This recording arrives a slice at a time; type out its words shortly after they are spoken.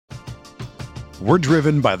We're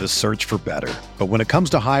driven by the search for better. But when it comes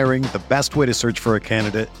to hiring, the best way to search for a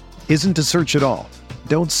candidate isn't to search at all.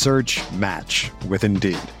 Don't search, match with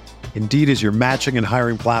Indeed. Indeed is your matching and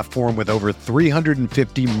hiring platform with over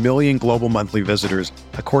 350 million global monthly visitors,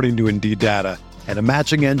 according to Indeed data, and a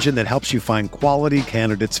matching engine that helps you find quality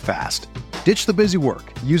candidates fast. Ditch the busy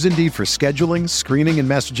work. Use Indeed for scheduling, screening, and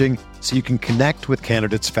messaging so you can connect with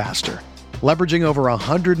candidates faster. Leveraging over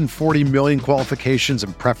 140 million qualifications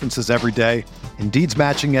and preferences every day, Indeed's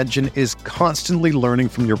matching engine is constantly learning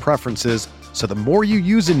from your preferences, so the more you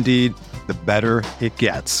use Indeed, the better it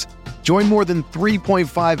gets. Join more than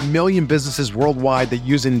 3.5 million businesses worldwide that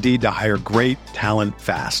use Indeed to hire great talent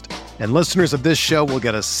fast. And listeners of this show will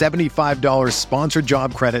get a $75 sponsored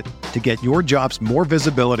job credit to get your jobs more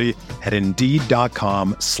visibility at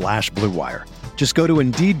Indeed.com/Blue Wire. Just go to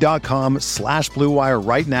Indeed.com/Blue Wire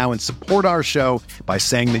right now and support our show by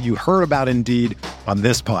saying that you heard about Indeed on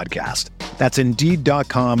this podcast. That's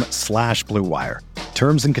Indeed.com/Blue Wire.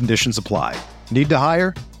 Terms and conditions apply. Need to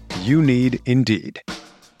hire? You need Indeed.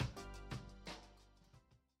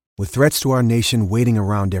 With threats to our nation waiting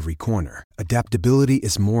around every corner, adaptability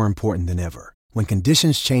is more important than ever. When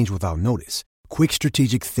conditions change without notice, quick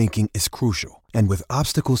strategic thinking is crucial. And with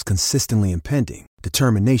obstacles consistently impending,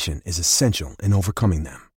 determination is essential in overcoming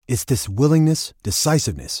them. It's this willingness,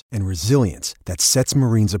 decisiveness, and resilience that sets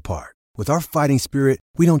Marines apart. With our fighting spirit,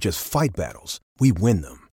 we don't just fight battles, we win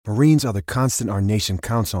them. Marines are the constant our nation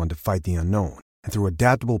counts on to fight the unknown. And through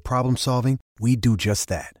adaptable problem solving, we do just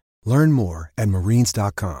that. Learn more at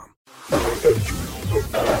Marines.com. Entering the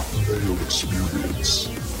Pat Mayo Experience.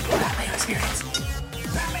 Pat Mayo Experience.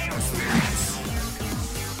 Pat Mayo Experience.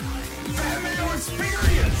 Pat Mayo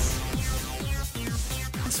Experience.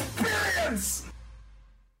 Experience.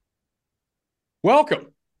 Welcome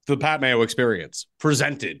to the Pat Mayo Experience,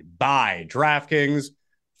 presented by DraftKings.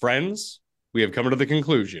 Friends, we have come to the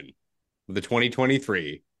conclusion of the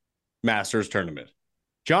 2023 Masters Tournament.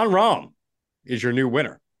 Jon Rahm is your new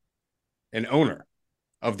winner and owner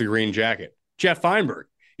of the green jacket. Jeff Feinberg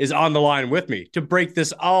is on the line with me to break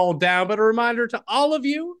this all down. But a reminder to all of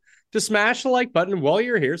you to smash the like button while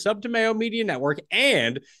you're here, sub to Mayo Media Network.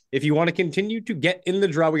 And if you want to continue to get in the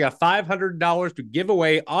draw, we got $500 to give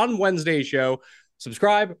away on Wednesday's show.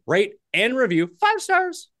 Subscribe, rate, and review 5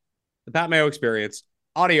 stars. The Pat Mayo Experience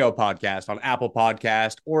audio podcast on Apple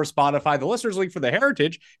Podcast or Spotify. The listeners link for the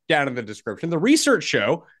Heritage down in the description. The research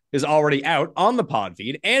show is already out on the pod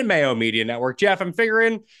feed and Mayo Media Network. Jeff, I'm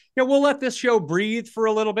figuring, we'll let this show breathe for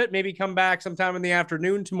a little bit, maybe come back sometime in the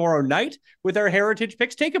afternoon tomorrow night with our Heritage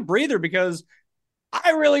picks. Take a breather because I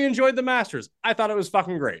really enjoyed the Masters. I thought it was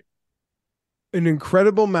fucking great. An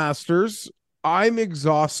incredible Masters. I'm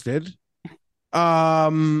exhausted.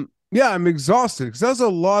 I'm exhausted because that was a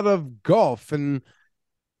lot of golf and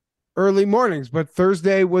early mornings, but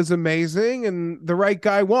Thursday was amazing and the right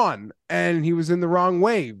guy won and he was in the wrong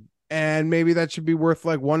wave. And maybe that should be worth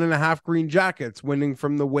like 1.5 green jackets, winning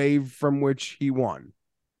from the wave from which he won.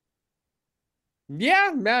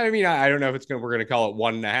 Yeah, I mean, I don't know if we're going to call it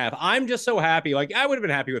 1.5. I'm just so happy. Like, I would have been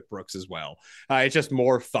happy with Brooks as well. It's just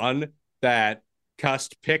more fun that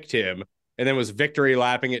Cust picked him and then was victory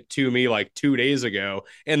lapping it to me like 2 days ago.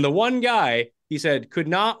 And the one guy, he said, could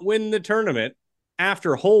not win the tournament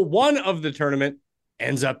after hole 1 of the tournament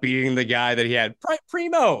ends up beating the guy that he had,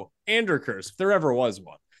 Primo Anderkers, if there ever was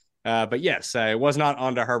one. But yes, it was not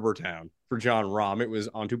onto Harbour Town for Jon Rahm. It was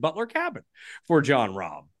onto Butler Cabin for Jon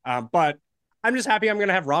Rahm. But I'm just happy I'm going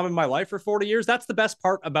to have Rahm in my life for 40 years. That's the best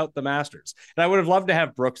part about the Masters. And I would have loved to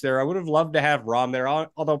have Brooks there. I would have loved to have Rahm there,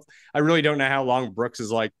 although I really don't know how long Brooks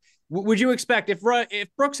is like. Would you expect, if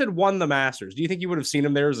Brooks had won the Masters, do you think you would have seen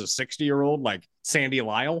him there as a 60-year-old like Sandy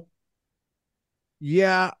Lyle?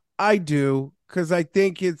 Yeah, I do, because I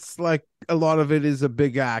think it's like a lot of it is a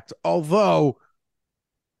big act. Although,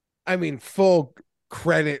 I mean, full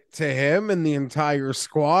credit to him and the entire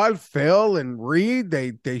squad, Phil and Reed,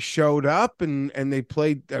 they showed up and they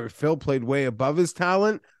played. Phil played way above his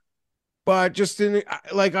talent, but just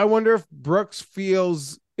I wonder if Brooks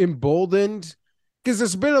feels emboldened because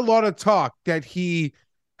there's been a lot of talk that he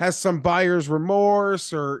has some buyer's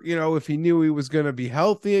remorse, or, if he knew he was going to be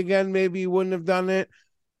healthy again, maybe he wouldn't have done it.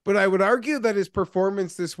 But I would argue that his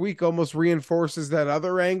performance this week almost reinforces that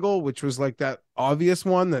other angle, which was like that obvious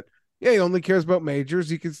one that, he only cares about majors.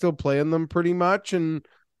 He can still play in them pretty much. And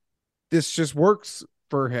this just works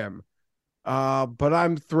for him. But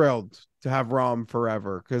I'm thrilled to have Rahm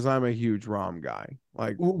forever because I'm a huge Rahm guy.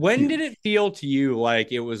 Like, when did it feel to you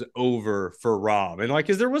like it was over for Rahm? And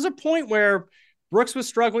because there was a point where Brooks was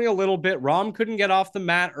struggling a little bit. Rahm couldn't get off the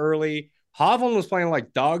mat early. Hovland was playing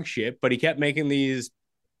like dog shit, but he kept making these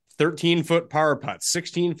 13-foot par putts,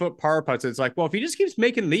 16-foot par putts. It's like, well, if he just keeps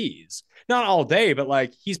making these, not all day, but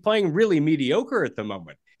like he's playing really mediocre at the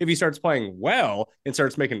moment. If he starts playing well and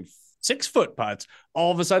starts making 6-foot putts,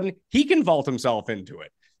 all of a sudden he can vault himself into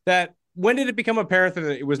it. That when did it become apparent that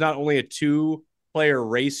it was not only a 2-player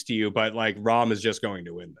race to you, but like Rahm is just going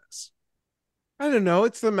to win this? I don't know.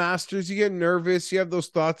 It's the Masters. You get nervous. You have those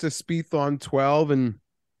thoughts of Spieth on 12, and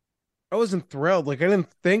I wasn't thrilled. Like, I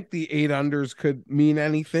didn't think the 8-unders could mean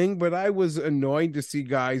anything, but I was annoyed to see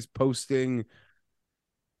guys posting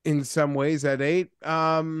in some ways at 8.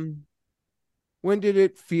 When did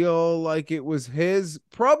it feel like it was his?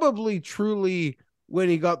 Probably truly when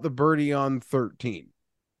he got the birdie on 13.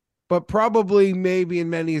 But probably maybe in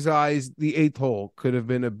many's eyes, the 8th hole could have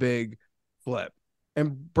been a big flip.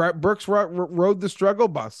 And Brooks rode the struggle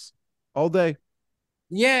bus all day.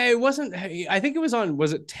 Yeah, it wasn't. I think it was on,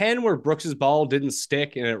 was it 10 where Brooks's ball didn't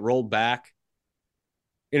stick and it rolled back?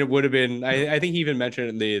 And it would have been, I think he even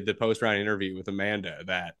mentioned in the post-round interview with Amanda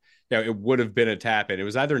that it would have been a tap in. It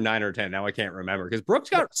was either 9 or 10. Now I can't remember because Brooks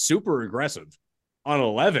got super aggressive on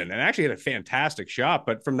 11 and actually had a fantastic shot.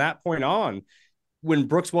 But from that point on, when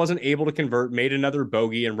Brooks wasn't able to convert, made another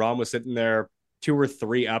bogey, and Rahm was sitting there 2 or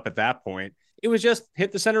 3 up at that point, it was just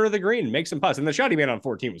hit the center of the green, make some putts. And the shot he made on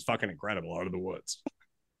 14 was fucking incredible out of the woods.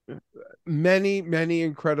 Many, many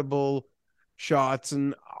incredible shots.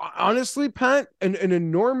 And honestly, Pat, an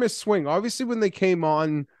enormous swing. Obviously, when they came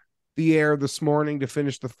on the air this morning to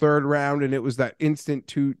finish the 3rd round, and it was that instant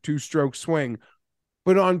two-stroke swing.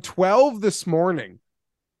 But on 12 this morning,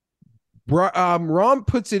 Rahm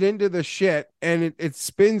puts it into the shit, and it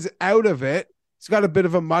spins out of it. He's got a bit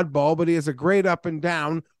of a mud ball, but he has a great up and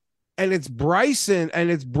down. And it's Bryson and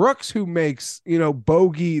it's Brooks who makes,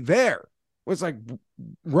 bogey there. It's like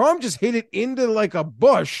Rahm just hit it into like a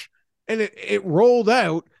bush and it rolled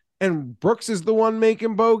out, and Brooks is the one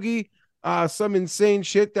making bogey. Some insane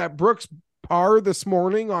shit that Brooks par this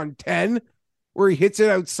morning on 10 where he hits it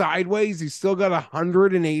out sideways. He's still got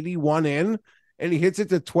 181 in and he hits it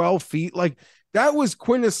to 12 feet. Like, that was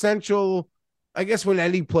quintessential. I guess when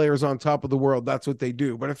any player's on top of the world, that's what they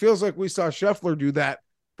do. But it feels like we saw Scheffler do that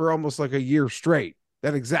for almost like a year straight,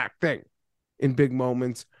 that exact thing in big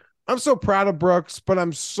moments. I'm so proud of Brooks, but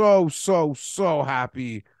I'm so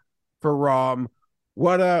happy for Rahm.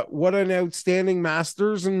 What an outstanding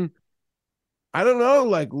Masters. And I don't know,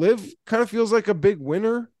 like, Liv kind of feels like a big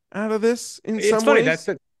winner out of this in some funny, ways.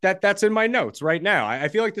 That's in my notes right now. I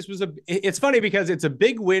feel like this was it's funny because it's a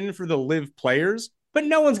big win for the Liv players, but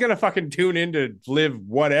no one's going to fucking tune in to Liv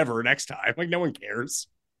whatever next time. Like, no one cares.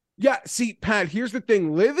 Yeah, see, Pat, here's the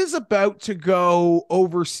thing. Liv is about to go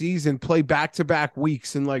overseas and play back-to-back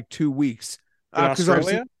weeks in like 2 weeks.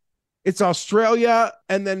 Australia? It's Australia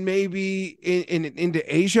and then maybe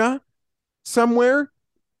into Asia somewhere.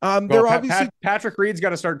 They're obviously Patrick Reed's got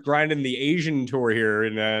to start grinding the Asian tour here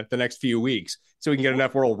in the next few weeks so he can get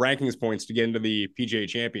enough world rankings points to get into the PGA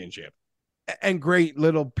Championship. And great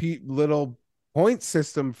little point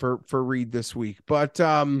system for Reed this week. But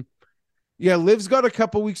yeah, Liv's got a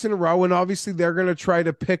couple weeks in a row, and obviously they're going to try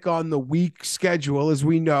to pick on the week schedule, as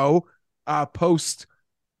we know, post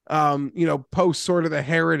sort of the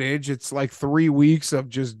Heritage. It's like 3 weeks of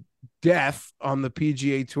just death on the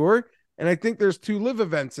PGA Tour. And I think there's 2 Liv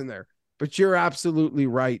events in there. But you're absolutely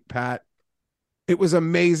right, Pat. It was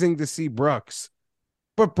amazing to see Brooks.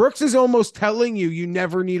 But Brooks is almost telling you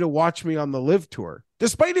never need to watch me on the Liv Tour,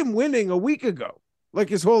 despite him winning a week ago. Like,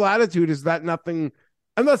 his whole attitude is that nothing.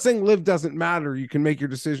 I'm not saying Liv doesn't matter. You can make your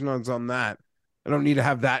decision on that. I don't need to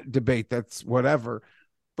have that debate. That's whatever.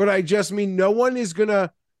 But I just mean no one is going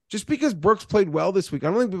to, just because Brooks played well this week,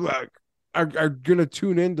 I don't think people are going to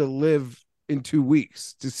tune in to Liv in 2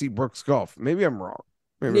 weeks to see Brooks golf. Maybe I'm wrong.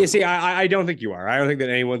 See, I don't think you are. I don't think that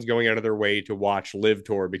anyone's going out of their way to watch Liv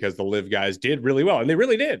Tour because the Liv guys did really well. And they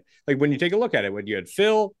really did. Like, when you take a look at it, when you had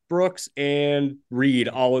Phil, Brooks, and Reed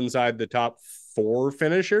all inside the top 4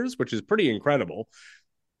 finishers, which is pretty incredible.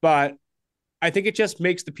 But I think it just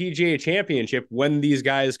makes the PGA Championship, when these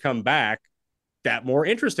guys come back, that more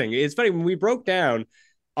interesting. It's funny, when we broke down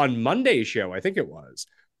on Monday's show, I think it was,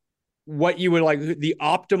 what you would like, the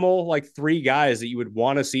optimal like 3 guys that you would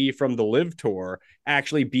want to see from the Liv Tour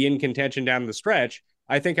actually be in contention down the stretch.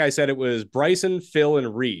 I think I said it was Bryson, Phil,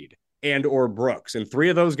 and Reed and or Brooks. And 3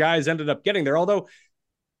 of those guys ended up getting there. Although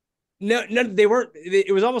no, they weren't,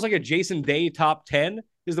 it was almost like a Jason Day top 10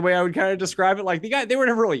 is the way I would kind of describe it. Like, they were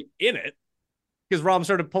never really in it because Rahm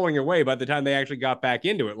started pulling away by the time they actually got back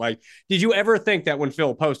into it. Like, did you ever think that when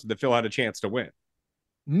Phil posted that Phil had a chance to win?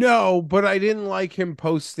 No, but I didn't like him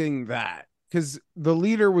posting that because the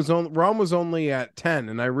leader was on Rahm was only at 10,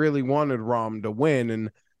 and I really wanted Rahm to win.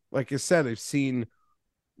 And like I said, I've seen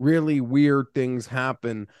really weird things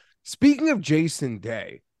happen. Speaking of Jason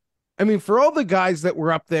Day, I mean, for all the guys that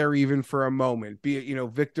were up there even for a moment, be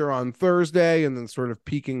it, Victor on Thursday and then sort of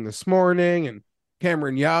peaking this morning, and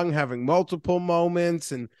Cameron Young having multiple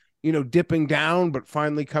moments and, dipping down, but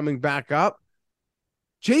finally coming back up.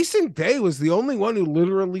 Jason Day was the only one who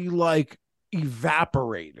literally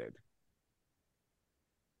evaporated.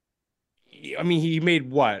 I mean, he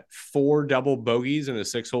made what, 4 double bogeys in a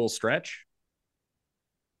 6-hole stretch?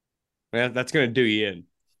 Man, that's going to do you in.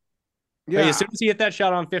 Yeah. As soon as he hit that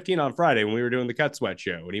shot on 15 on Friday when we were doing the Cut Sweat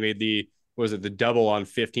show, and he made the double on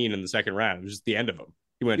 15 in the second round, it was just the end of him.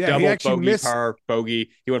 He went double, bogey, par,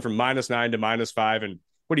 bogey. He went from -9 to -5, and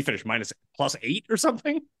what did he finish? +8 or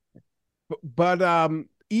something? But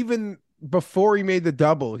even before he made the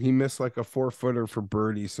double, he missed like a 4-footer for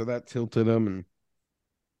birdie, so that tilted him, and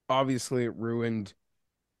obviously it ruined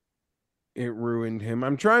him.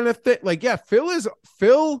 I'm trying to think,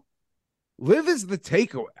 Phil. Liv is the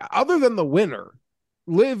takeaway. Other than the winner,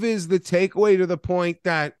 Liv is the takeaway to the point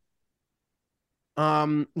that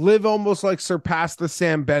Liv almost surpassed the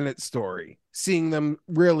Sam Bennett story, seeing them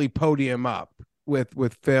really podium up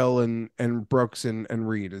with Phil and Brooks and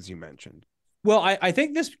Reed, as you mentioned. Well, I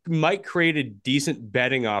think this might create a decent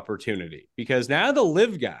betting opportunity, because now the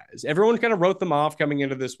Liv guys, everyone kind of wrote them off coming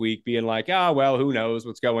into this week being like, well, who knows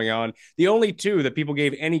what's going on. The only two that people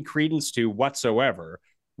gave any credence to whatsoever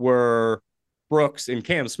were Brooks and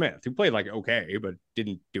Cam Smith, who played okay, but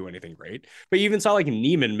didn't do anything great. But you even saw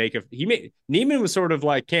Niemann Niemann was sort of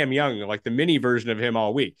like Cam Young, like the mini version of him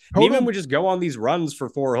all week. Niemann would just go on these runs for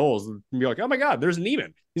 4 holes and be like, oh my God, there's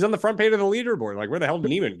Niemann. He's on the front page of the leaderboard. Like, where the hell did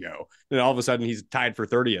Niemann go? And all of a sudden he's tied for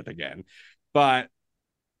 30th again. But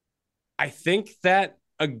I think that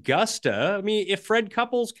Augusta, I mean, if Fred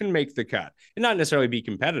Couples can make the cut and not necessarily be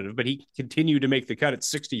competitive, but he continued to make the cut at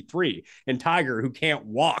 63, and Tiger, who can't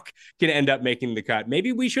walk, can end up making the cut.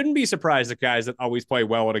 Maybe we shouldn't be surprised that guys that always play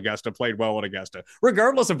well at Augusta played well at Augusta,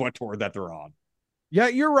 regardless of what tour that they're on. Yeah,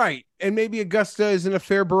 you're right. And maybe Augusta isn't a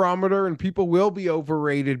fair barometer, and people will be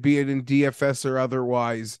overrated, be it in DFS or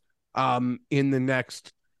otherwise, in the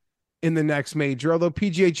next major. Although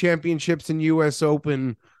PGA Championships and US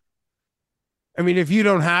Open, I mean, if you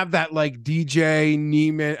don't have that DJ,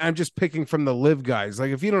 Niemann, I'm just picking from the Live guys.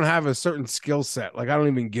 If you don't have a certain skill set, I don't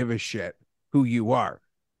even give a shit who you are.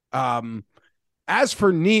 As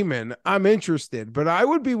for Niemann, I'm interested, but I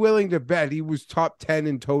would be willing to bet he was top 10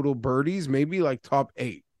 in total birdies, maybe top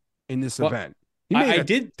 8 in this event. I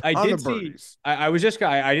did see.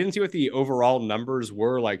 I didn't see what the overall numbers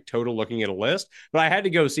were total looking at a list, but I had to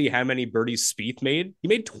go see how many birdies Spieth made. He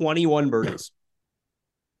made 21 birdies.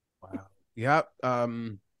 Wow. Yep.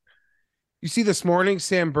 You see this morning,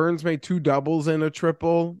 Sam Burns made 2 doubles and a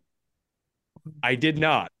triple. I did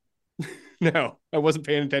not. No, I wasn't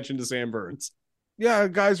paying attention to Sam Burns. Yeah,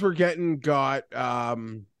 guys were getting got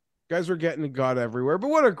everywhere. But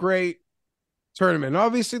what a great tournament.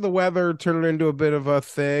 Obviously, the weather turned it into a bit of a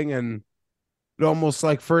thing, and it almost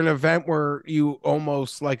for an event where you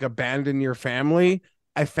almost abandon your family.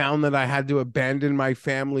 I found that I had to abandon my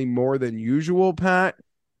family more than usual, Pat,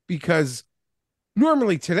 because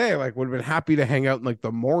normally today, would have been happy to hang out in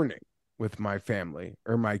the morning with my family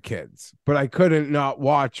or my kids, but I couldn't not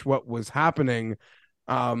watch what was happening.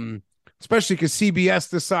 Especially because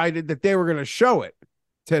CBS decided that they were going to show it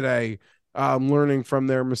today, learning from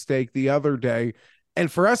their mistake the other day.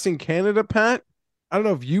 And for us in Canada, Pat, I don't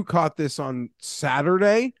know if you caught this on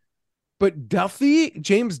Saturday, but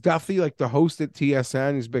James Duffy, the host at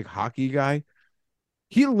TSN, he's a big hockey guy,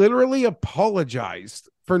 he literally apologized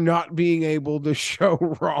for not being able to show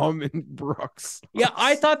Rahm and Brooks. Yeah,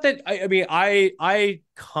 I thought that, I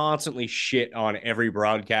constantly shit on every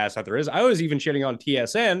broadcast that there is. I was even shitting on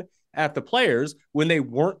TSN at the Players when they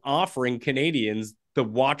weren't offering Canadians the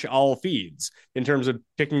watch all feeds in terms of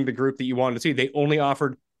picking the group that you wanted to see. They only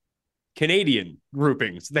offered Canadian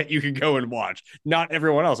groupings that you could go and watch, not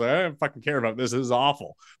everyone else. I don't fucking care about this. This is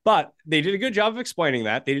awful. But they did a good job of explaining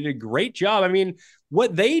that. They did a great job. I mean,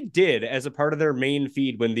 what they did as a part of their main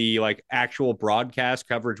feed when the actual broadcast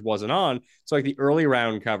coverage wasn't on, so the early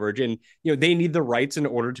round coverage, and they need the rights in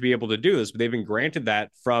order to be able to do this, but they've been granted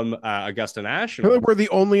that from Augusta National. We're the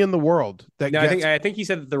only in the world that I think he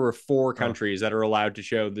said that there were 4 countries that are allowed to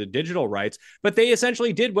show the digital rights, but they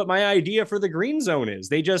essentially did what my idea for the Green Zone is.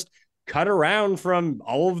 They just cut around from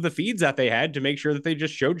all of the feeds that they had to make sure that they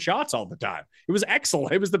just showed shots all the time. It was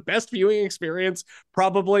excellent. It was the best viewing experience,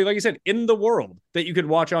 probably, like I said, in the world that you could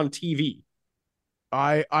watch on TV.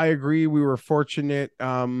 I agree. We were fortunate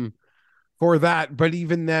for that, but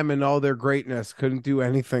even them and all their greatness couldn't do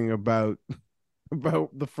anything about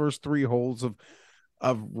about the first 3 holes of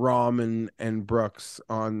Rahm and Brooks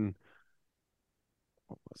on,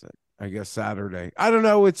 what was it? I guess Saturday. I don't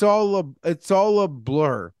know. It's all a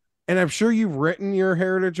blur. And I'm sure you've written your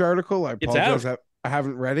Heritage article. I It's apologize. out. I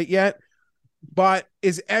haven't read it yet. But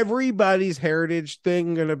is everybody's Heritage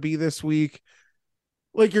thing going to be this week?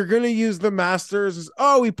 Like, you're going to use the Masters as,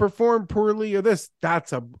 oh, he performed poorly or this,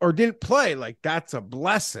 or didn't play. Like, that's a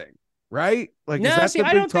blessing, right? Like, is that the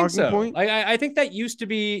I big don't think talking so. point? I think that used to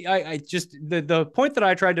be, I just, the point that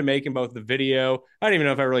I tried to make in both the video, I don't even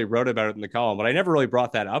know if I really wrote about it in the column, but I never really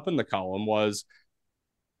brought that up in the column, was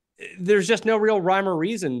there's just no real rhyme or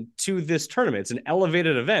reason to this tournament. It's an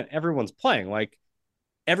elevated event. Everyone's playing. Like,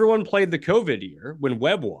 everyone played the COVID year when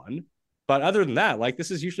Webb won. But other than that, like, this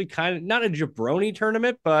is usually kind of not a jabroni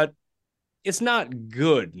tournament, but it's not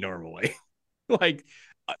good normally. Like,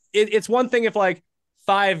 it's one thing if like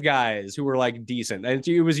 5 guys who were like decent, and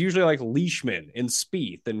it was usually like Leishman and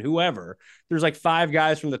Spieth and whoever. There's like 5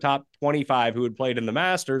 guys from the top 25 who had played in the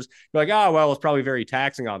Masters. You're like, oh, well, it's probably very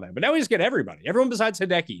taxing on them. But now we just get everybody. Everyone besides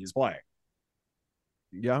Hideki is playing.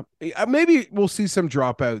 Yeah. Maybe we'll see some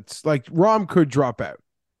dropouts. Like, Rahm could drop out.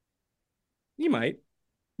 He might.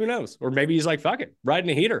 Who knows? Or maybe he's like, fuck it, riding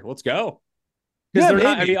a heater. Let's go. Yeah, They're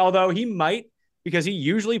not, maybe. although he might, because he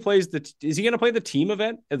usually plays is he going to play the team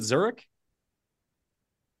event at Zurich?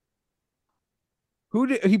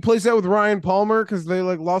 He plays that with Ryan Palmer because they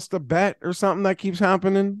like lost a bet or something that keeps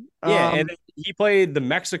happening. Yeah, and he played the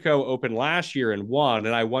Mexico Open last year and won,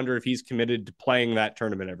 and I wonder if he's committed to playing that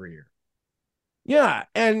tournament every year. Yeah,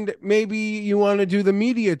 and maybe you want to do the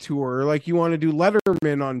media tour, like you want to do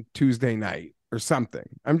Letterman on Tuesday night or something.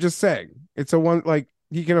 I'm just saying, it's a one, like,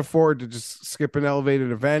 he can afford to just skip an elevated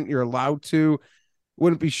event. You're allowed to.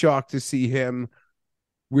 Wouldn't be shocked to see him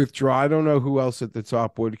withdraw. I don't know who else at the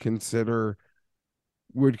top would consider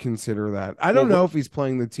that. I don't know if he's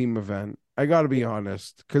playing the team event. I got to be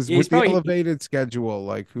honest, because with the elevated schedule,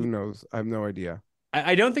 like, who knows? I have no idea.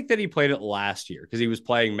 I don't think that he played it last year because he was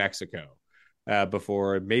playing Mexico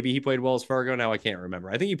before. Maybe he played Wells Fargo. Now I can't remember.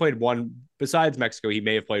 I think he played one besides Mexico. He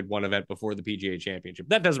may have played one event before the PGA Championship.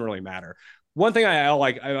 That doesn't really matter. One thing I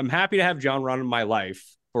like, I'm happy to have John Rahm in my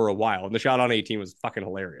life for a while. And the shot on 18 was fucking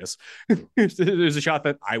hilarious. There's a shot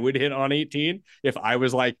that I would hit on 18 if I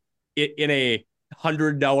was like in a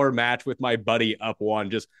 $100 match with my buddy up one,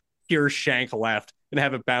 just pure shank left and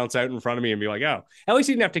have it bounce out in front of me and be like, oh, at least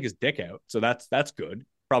he didn't have to take his dick out. So that's good.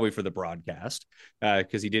 Probably for the broadcast,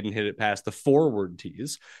 because he didn't hit it past the forward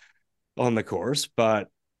tees on the course. But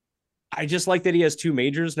I just like that he has 2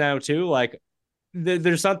 majors now too. Like,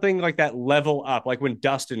 there's something like that level up. Like when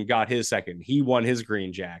Dustin got his second, he won his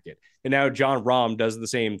green jacket, and now John Rahm does the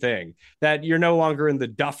same thing. That you're no longer in the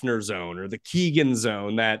Duffner zone or the Keegan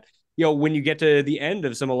zone. That, you know, when you get to the end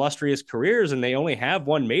of some illustrious careers and they only have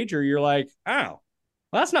 1 major, you're like, oh, well,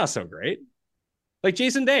 that's not so great. Like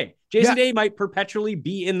Jason Day. Jason Day might perpetually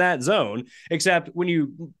be in that zone, except when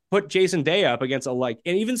you put Jason Day up against and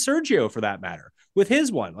even Sergio for that matter, with his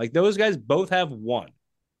 1, like those guys both have 1.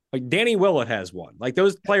 Like Danny Willett has 1. Like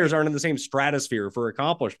those players aren't in the same stratosphere for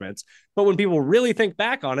accomplishments. But when people really think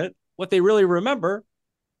back on it, what they really remember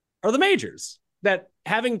are the majors. That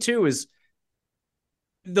having 2 is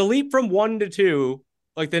the leap from 1 to 2.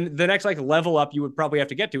 Like the next like level up you would probably have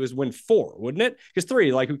to get to is win 4, wouldn't it? Because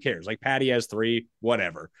 3, like, who cares? Like Patty has 3,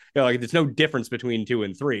 whatever. You know, like there's no difference between 2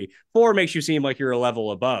 and 3. 4 makes you seem like you're a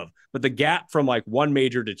level above, but the gap from like 1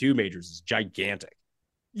 major to 2 majors is gigantic.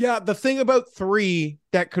 Yeah, the thing about 3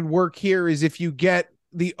 that could work here is if you get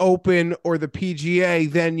the Open or the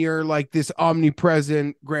PGA, then you're like this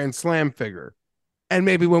omnipresent Grand Slam figure. And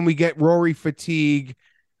maybe when we get Rory fatigue,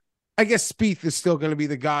 I guess Spieth is still going to be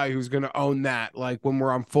the guy who's going to own that. Like when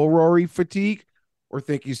we're on full Rory fatigue, or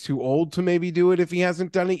think he's too old to maybe do it if he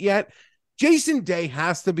hasn't done it yet. Jason Day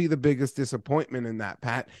has to be the biggest disappointment in that,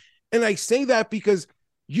 Pat. And I say that because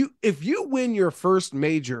if you win your first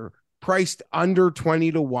major priced under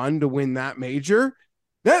 20-1 to win that major,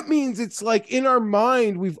 that means it's like in our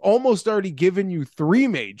mind, we've almost already given you 3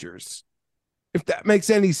 majors, if that makes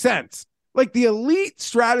any sense. Like the elite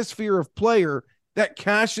stratosphere of player that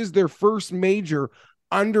cashes their first major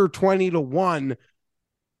under 20-1.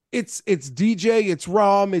 It's DJ, it's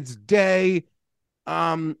Rahm, it's Day.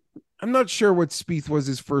 I'm not sure what Spieth was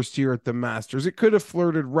his first year at the Masters. It could have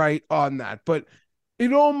flirted right on that, but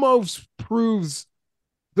it almost proves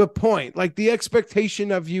the point. Like the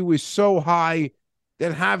expectation of you is so high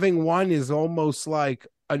that having 1 is almost like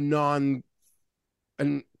yeah.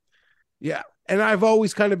 And I've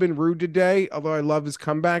always kind of been rude today, although I love his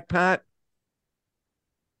comeback, Pat.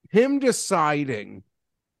 Him deciding,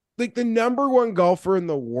 like the number 1 golfer in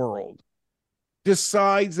the world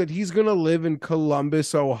decides that he's going to live in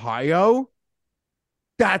Columbus, Ohio,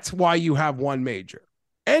 that's why you have one major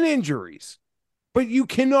and injuries. But you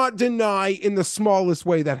cannot deny in the smallest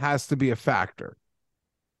way that has to be a factor.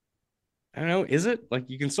 I don't know. Is it? Like,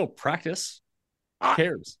 you can still practice. Who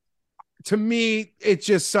cares? To me, it's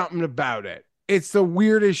just something about it. It's the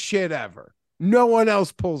weirdest shit ever. No one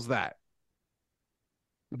else pulls that.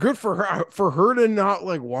 Good for her to not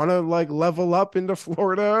like want to like level up into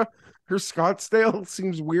Florida. Her Scottsdale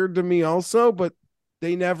seems weird to me also, but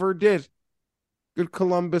they never did. Good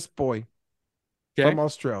Columbus boy from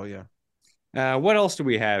Australia. What else do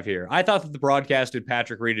we have here? I thought that the broadcast did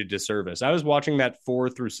Patrick Reed a disservice. I was watching that 4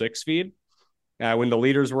 through 6 feed when the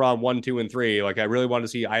leaders were on 1, 2, and 3. Like, I really wanted to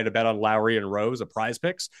see. I had a bet on Lowry and Rose, a Prize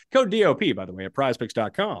Picks. Code DOP, by the way, at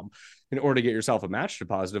prizepicks.com in order to get yourself a match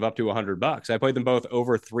deposit of up to $100. I played them both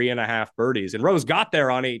over 3.5 birdies, and Rose got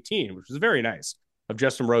there on 18, which was very nice of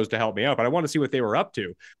Justin Rose to help me out. But I want to see what they were up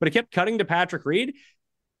to. But it kept cutting to Patrick Reed.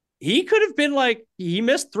 He could have been like, he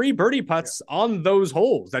missed 3 birdie putts on those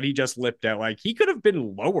holes that he just lipped out. Like, he could have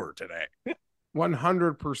been lower today.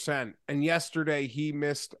 100%. And yesterday he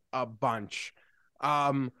missed a bunch.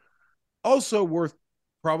 Also worth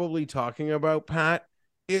probably talking about, Pat,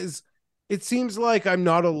 is it seems like I'm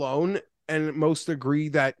not alone, and most agree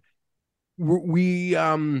that we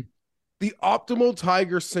the optimal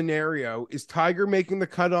Tiger scenario is Tiger making the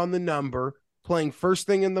cut on the number, playing first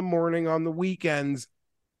thing in the morning on the weekends,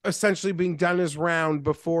 essentially being done his round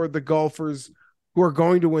before the golfers who are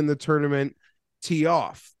going to win the tournament tee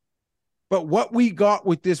off. But what we got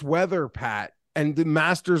with this weather, Pat, and the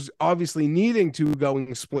Masters obviously needing to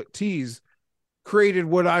going split tees, created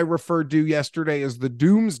what I referred to yesterday as the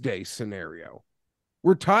doomsday scenario,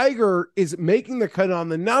 where Tiger is making the cut on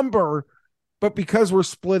the number, but because we're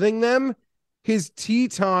splitting them, his tee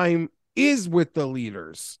time is with the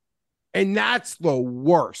leaders. And that's the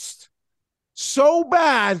worst. So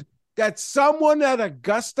bad that someone at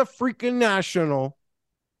Augusta freaking National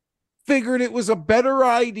figured it was a better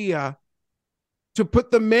idea to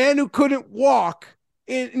put the man who couldn't walk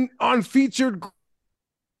in on featured.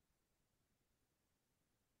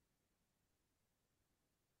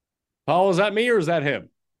 Paul, is that me or is that him?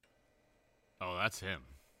 Oh, that's him.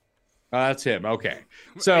 That's him. Okay.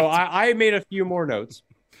 So I made a few more notes.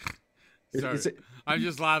 Sorry. I'm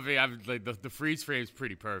just laughing. I'm like the freeze frame is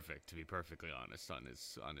pretty perfect, to be perfectly honest, on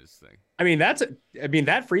his thing. I mean,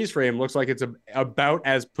 that freeze frame looks like it's about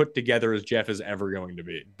as put together as Jeff is ever going to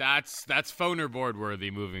be. That's phoner board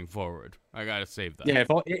worthy moving forward. I gotta save that. Yeah,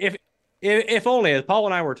 if only, as Paul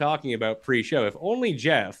and I were talking about pre-show, if only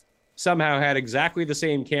Jeff somehow had exactly the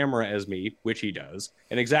same camera as me, which he does,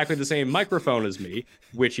 and exactly the same microphone as me,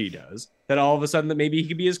 which he does, that all of a sudden that maybe he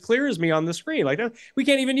could be as clear as me on the screen. Like, we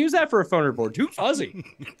can't even use that for a phoner board. Too fuzzy.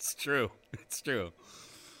 It's true.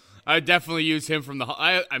 I definitely use him from the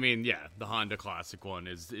Honda Classic one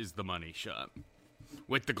is the money shot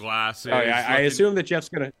with the glasses. Oh, yeah, I assume that Jeff's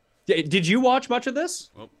gonna. Did you watch much of this?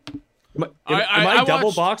 Well, am I double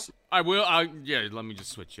watched, box? I will. Yeah, let me just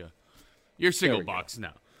switch you. You're single box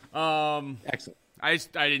now. Excellent. I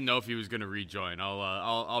didn't know if he was going to rejoin.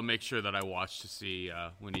 I'll make sure that I watch to see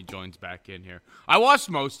when he joins back in here. I watched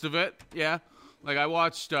most of it. Yeah, like I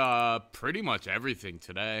watched pretty much everything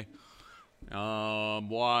today.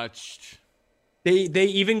 Watched. They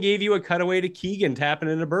even gave you a cutaway to Keegan tapping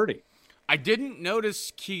in a birdie. I didn't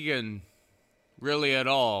notice Keegan really at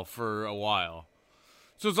all for a while.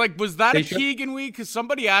 So it's like, was that a Keegan week? Because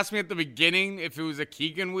somebody asked me at the beginning if it was a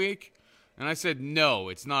Keegan week. And I said, no,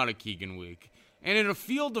 it's not a Keegan week. And in a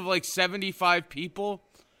field of like 75 people,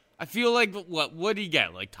 I feel like, what did he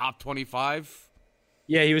get? Like top 25?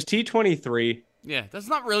 Yeah, he was T23. Yeah, that's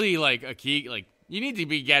not really like a key. Like, you need to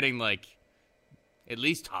be getting like at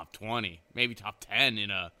least top 20, maybe top 10 in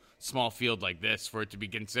a small field like this for it to be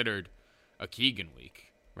considered a Keegan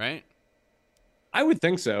week, right? I would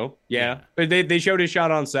think so, yeah. But they showed his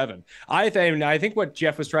shot on 7. I think what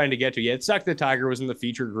Jeff was trying to get to, it sucked that Tiger was in the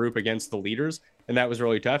featured group against the leaders, and that was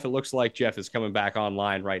really tough. It looks like Jeff is coming back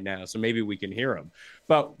online right now, so maybe we can hear him.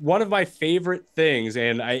 But one of my favorite things,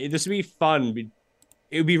 and this would be fun,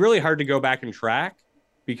 it would be really hard to go back and track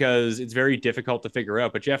because it's very difficult to figure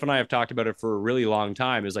out. But Jeff and I have talked about it for a really long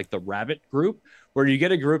time, is like the Rabbit group, where you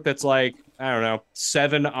get a group that's like, I don't know,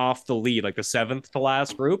 7 off the lead, like the 7th to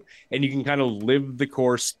last group, and you can kind of live the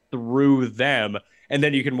course through them, and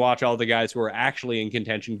then you can watch all the guys who are actually in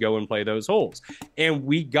contention go and play those holes. And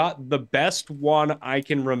we got the best one I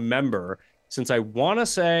can remember since I want to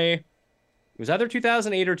say it was either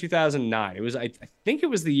 2008 or 2009. It was, I think it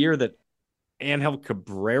was the year that Angel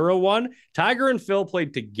Cabrera won. Tiger and Phil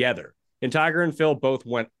played together, and Tiger and Phil both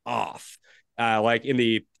went off. like in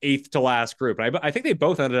the 8th to last group. I think they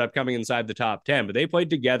both ended up coming inside the top 10, but they played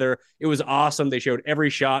together. It was awesome. They showed every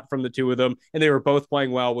shot from the two of them, and they were both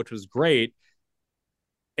playing well, which was great.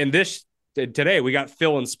 And today we got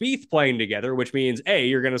Phil and Spieth playing together, which means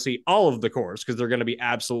you're going to see all of the course because they're going to be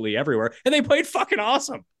absolutely everywhere. And they played fucking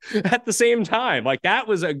awesome at the same time. Like, that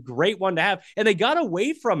was a great one to have. And they got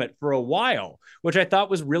away from it for a while, which I thought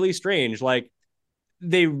was really strange. Like,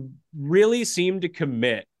 they really seemed to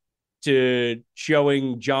commit to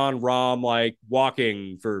showing Jon Rahm like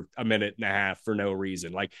walking for a minute and a half for no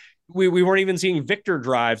reason. Like, we weren't even seeing Victor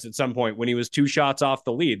drives at some point when he was 2 shots off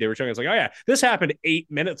the lead. They were showing us like, oh yeah, this happened 8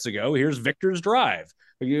 minutes ago. Here's Victor's drive.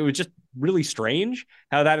 Like, it was just really strange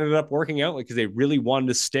how that ended up working out. Like, because they really wanted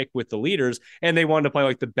to stick with the leaders, and they wanted to play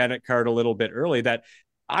like the Bennett card a little bit early. That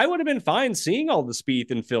I would have been fine seeing all the Spieth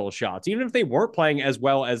and Phil shots, even if they weren't playing as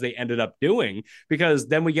well as they ended up doing, because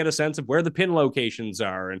then we get a sense of where the pin locations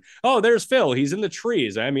are. And, oh, there's Phil. He's in the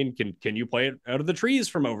trees. I mean, can you play it out of the trees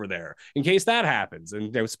from over there in case that happens?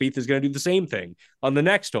 And Spieth is going to do the same thing on the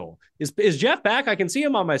next hole. Is Jeff back? I can see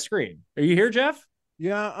him on my screen. Are you here, Jeff?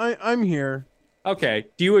 Yeah, I'm here. Okay.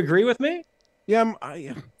 Do you agree with me? Yeah,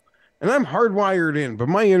 and I'm hardwired in, but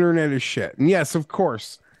my internet is shit. And yes, of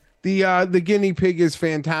course, the guinea pig is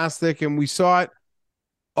fantastic, and we saw it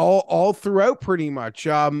all throughout pretty much.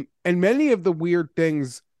 And many of the weird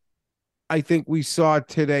things I think we saw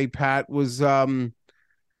today, Pat, was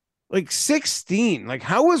like 16. Like,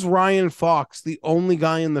 how was Ryan Fox the only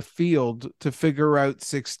guy in the field to figure out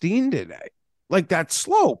 16 today? Like, that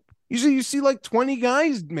slope. Usually you see like 20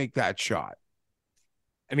 guys make that shot.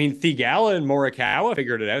 I mean, Theegala and Morikawa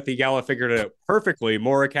figured it out. Theegala figured it out perfectly.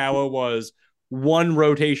 Morikawa was 1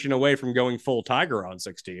 rotation away from going full Tiger on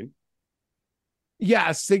 16.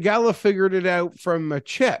 Yes, Theegala figured it out from a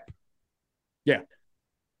chip. Yeah.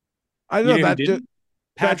 I know that.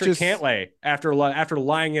 Patrick Cantlay, after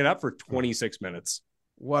lying it up for 26 minutes.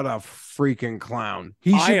 What a freaking clown.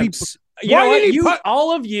 He should be...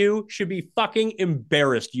 all of you should be fucking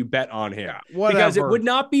embarrassed you bet on him. Yeah, because it would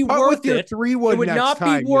not be worth it. It would not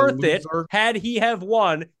be worth it had he have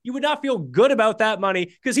won. You would not feel good about that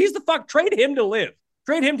money because he's the trade him to live.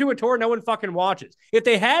 Trade him to a tour no one fucking watches. If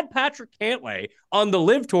they had Patrick Cantlay on the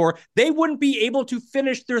live tour, they wouldn't be able to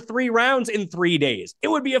finish their 3 rounds in 3 days. It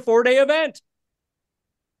would be a 4-day event.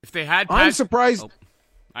 If they had I'm surprised. Oh,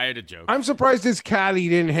 I had a joke. I'm surprised his caddy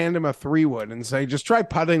didn't hand him a 3-wood and say, just try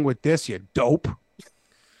putting with this, you dope.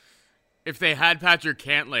 If they had Patrick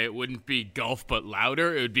Cantlay, it wouldn't be golf but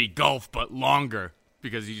louder. It would be golf but longer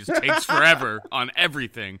because he just takes forever on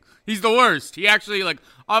everything. He's the worst. He actually, like,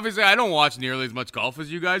 obviously I don't watch nearly as much golf as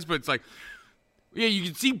you guys, but it's like, yeah, you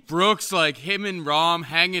can see Brooks, like him and Rahm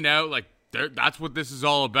hanging out, like that's what this is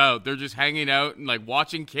all about. They're just hanging out and like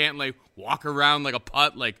watching Cantlay walk around like a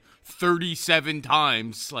putt like 37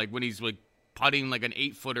 times, like when he's like putting like an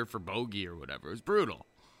 8-footer for bogey or whatever. It was brutal.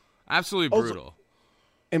 Absolutely brutal. Also,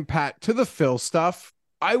 and Pat, to the Phil stuff,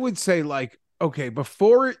 I would say like, okay,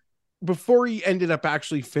 before he ended up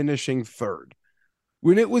actually finishing 3rd,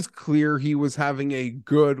 when it was clear he was having a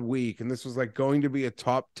good week and this was like going to be a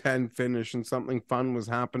top 10 finish and something fun was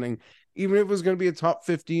happening, even if it was going to be a top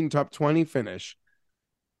 15, top 20 finish.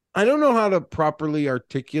 I don't know how to properly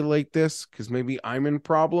articulate this because maybe I'm in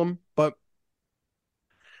problem, but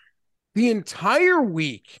the entire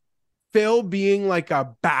week, Phil being like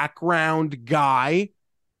a background guy,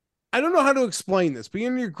 I don't know how to explain this, but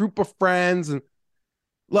you're in your group of friends and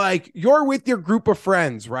like you're with your group of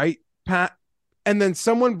friends, right, Pat? And then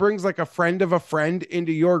someone brings like a friend of a friend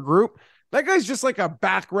into your group. That guy's just like a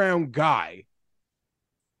background guy.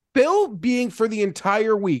 Phil being for the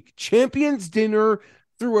entire week, Champions Dinner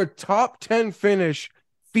through a top 10 finish,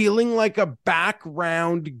 feeling like a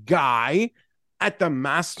background guy at the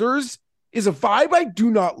Masters is a vibe I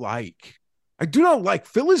do not like. I do not like.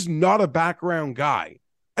 Phil is not a background guy.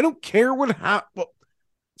 I don't care what happens. Well,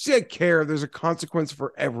 see, I care. There's a consequence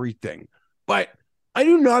for everything. But I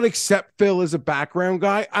do not accept Phil as a background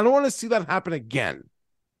guy. I don't want to see that happen again.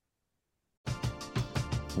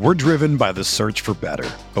 We're driven by the search for better.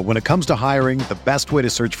 But when it comes to hiring, the best way to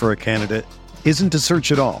search for a candidate isn't to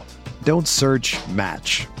search at all. Don't search,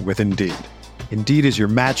 match with Indeed. Indeed is your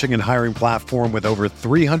matching and hiring platform with over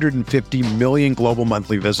 350 million global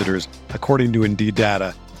monthly visitors, according to Indeed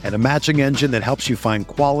data, and a matching engine that helps you find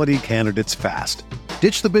quality candidates fast.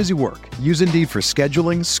 Ditch the busy work. Use Indeed for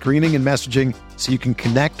scheduling, screening, and messaging so you can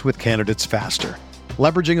connect with candidates faster.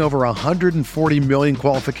 Leveraging over 140 million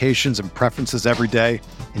qualifications and preferences every day,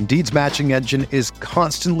 Indeed's matching engine is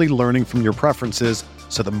constantly learning from your preferences,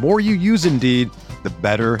 so the more you use Indeed, the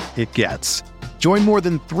better it gets. Join more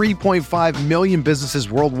than 3.5 million businesses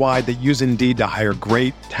worldwide that use Indeed to hire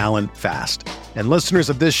great talent fast. And listeners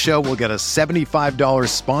of this show will get a $75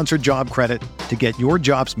 sponsored job credit to get your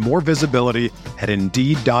jobs more visibility at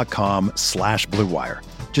Indeed.com/Blue Wire.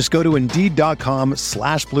 Just go to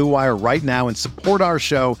Indeed.com/Blue Wire right now and support our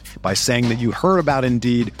show by saying that you heard about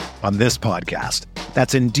Indeed on this podcast.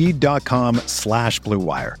 That's Indeed.com/Blue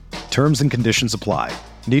Wire. Terms and conditions apply.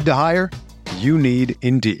 Need to hire? You need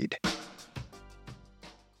Indeed.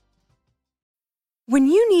 When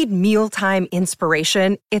you need mealtime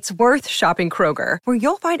inspiration, it's worth shopping Kroger, where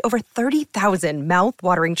you'll find over 30,000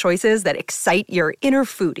 mouth-watering choices that excite your inner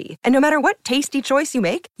foodie. And no matter what tasty choice you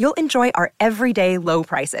make, you'll enjoy our everyday low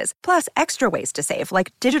prices, plus extra ways to save,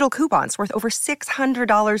 like digital coupons worth over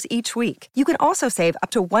 $600 each week. You can also save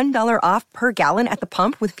up to $1 off per gallon at the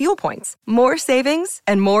pump with fuel points. More savings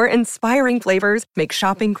and more inspiring flavors make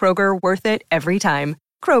shopping Kroger worth it every time.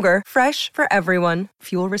 Kroger, fresh for everyone.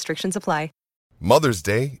 Fuel restrictions apply. Mother's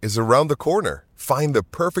Day is around the corner. Find the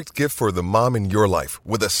perfect gift for the mom in your life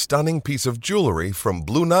with a stunning piece of jewelry from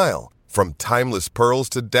Blue Nile. From timeless pearls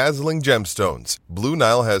to dazzling gemstones, Blue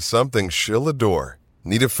Nile has something she'll adore.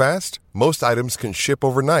 Need it fast? Most items can ship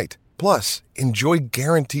overnight. Plus, enjoy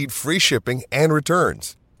guaranteed free shipping and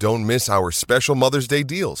returns. Don't miss our special Mother's Day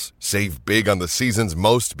deals. Save big on the season's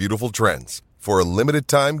most beautiful trends. For a limited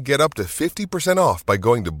time, get up to 50% off by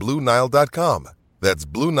going to BlueNile.com. That's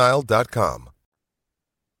BlueNile.com.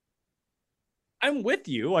 I'm with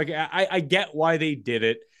you. Like, I get why they did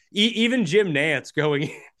it. Even Jim Nantz going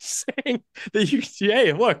saying that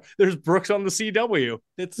hey, look, there's Brooks on the CW.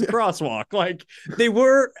 It's a crosswalk. Like,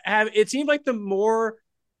 it seemed like the more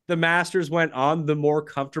the Masters went on, the more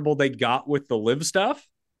comfortable they got with the live stuff,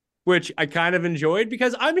 which I kind of enjoyed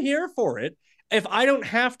because I'm here for it. If I don't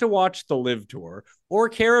have to watch the live tour or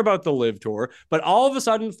care about the live tour, but all of a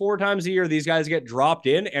sudden 4 times a year, these guys get dropped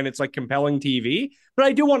in and it's like compelling TV, but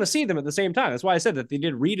I do want to see them at the same time. That's why I said that they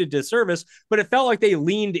did Reed a disservice, but it felt like they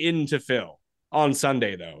leaned into Phil on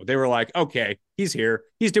Sunday though. They were like, okay, he's here.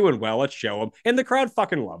 He's doing well. Let's show him. And the crowd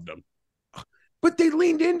fucking loved him. But they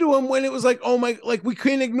leaned into him when it was like, oh my, like we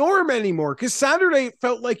couldn't ignore him anymore. Cause Saturday it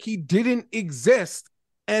felt like he didn't exist.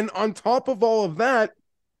 And on top of all of that,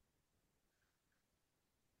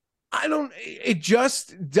 it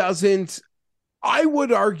just doesn't. I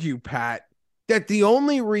would argue, Pat, that the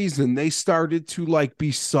only reason they started to like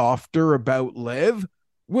be softer about live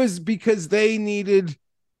was because they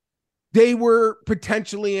were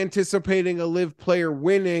potentially anticipating a live player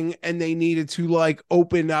winning and they needed to like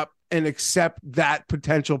open up and accept that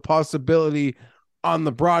potential possibility on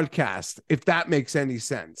the broadcast, if that makes any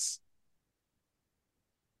sense.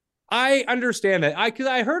 I understand that. Because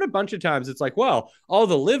I heard a bunch of times it's like, well, all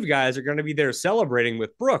the live guys are going to be there celebrating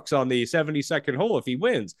with Brooks on the 72nd hole if he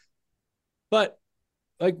wins. But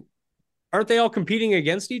like, aren't they all competing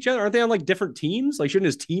against each other? Aren't they on like different teams? Like,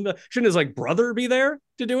 shouldn't his like brother be there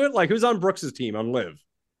to do it? Like, who's on Brooks's team on live?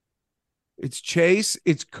 It's Chase,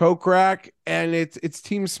 it's Kokrak, and it's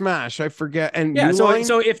Team Smash. I forget. And yeah,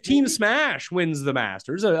 so if Team Smash wins the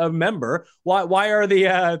Masters, a member, why are the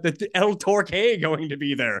El Torque going to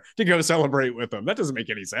be there to go celebrate with them? That doesn't make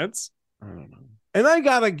any sense. I don't know. And I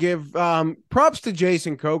gotta give props to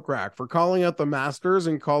Jason Kokrak for calling out the Masters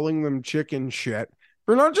and calling them chicken shit.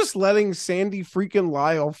 For not just letting Sandy freaking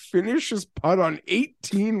Lyle finish his putt on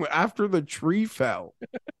 18 after the tree fell.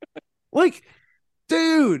 Like,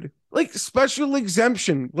 dude. Like, special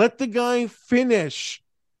exemption. Let the guy finish.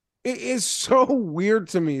 It is so weird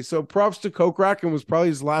to me. So props to Kokrak, and was probably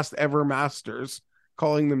his last ever Masters,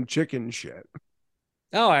 calling them chicken shit.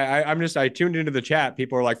 Oh, I tuned into the chat.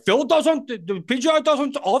 People are like, the PGA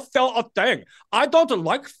doesn't all Phil a thing. I don't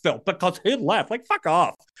like Phil because he left. Like, fuck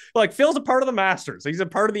off. Like, Phil's a part of the Masters. He's a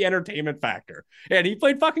part of the entertainment factor. And he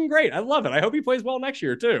played fucking great. I love it. I hope he plays well next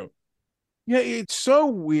year too. Yeah, it's so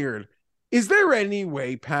weird. Is there any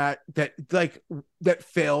way, Pat, that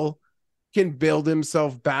Phil can build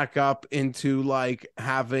himself back up into like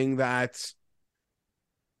having that?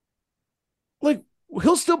 Like,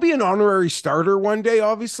 he'll still be an honorary starter one day,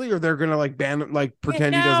 obviously, or they're gonna like ban him, like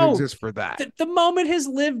pretend he doesn't exist for that. The moment his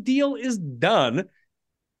live deal is done,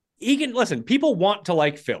 he can listen. People want to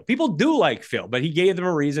like Phil. People do like Phil, but he gave them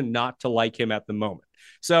a reason not to like him at the moment.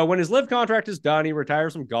 So when his live contract is done, he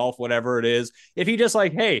retires from golf, whatever it is. If he just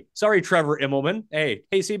like, hey, sorry, Trevor Immelman. Hey,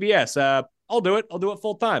 CBS, I'll do it. I'll do it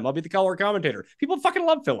full time. I'll be the color commentator. People fucking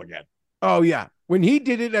love Phil again. Oh, yeah. When he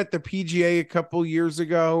did it at the PGA a couple years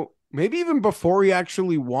ago, maybe even before he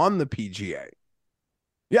actually won the PGA.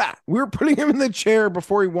 Yeah, we were putting him in the chair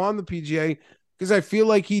before he won the PGA because I feel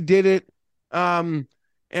like he did it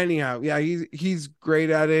Anyhow, yeah, he's great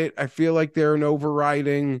at it. I feel like they're an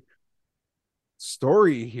overriding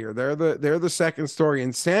story here. They're the second story.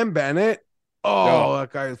 And Sam Bennett, that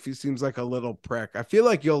guy, he seems like a little prick. I feel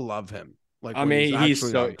like you'll love him. Like, I mean,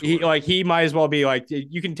 he might as well be like,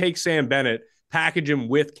 you can take Sam Bennett, package him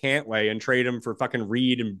with Cantlay, and trade him for fucking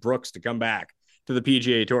Reed and Brooks to come back to the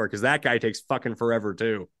PGA Tour, because that guy takes fucking forever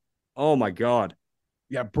too. Oh my God.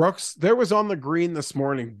 Yeah, Brooks, there was on the green this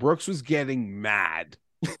morning. Brooks was getting mad.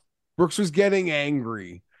 Brooks was getting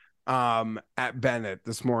angry at Bennett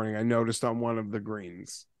this morning. I noticed on one of the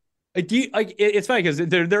greens. It's funny because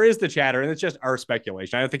there is the chatter, and it's just our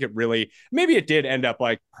speculation. I don't think it really, maybe it did end up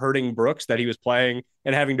like hurting Brooks that he was playing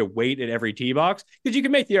and having to wait at every tee box, because you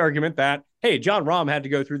can make the argument that, hey, Jon Rahm had to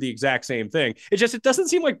go through the exact same thing. It doesn't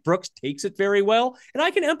seem like Brooks takes it very well, and I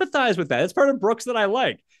can empathize with that. It's part of Brooks that I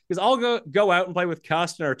like, because I'll go out and play with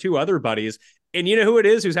Cust and our two other buddies, and you know who it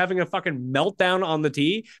is who's having a fucking meltdown on the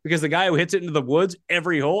tee because the guy who hits it into the woods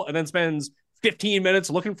every hole and then spends 15 minutes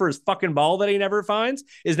looking for his fucking ball that he never finds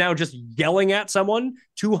is now just yelling at someone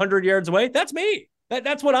 200 yards away. That's me.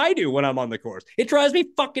 That's what I do when I'm on the course. It drives me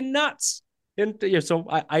fucking nuts. And so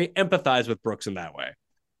I empathize with Brooks in that way.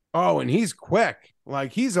 Oh, and he's quick.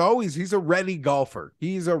 Like, he's a ready golfer.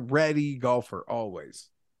 He's a ready golfer always.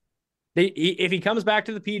 If he comes back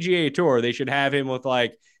to the PGA Tour, they should have him with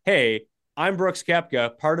like, hey, I'm Brooks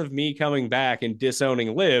Koepka. Part of me coming back and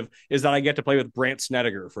disowning Liv is that I get to play with Brandt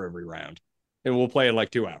Snedeker for every round. And we'll play in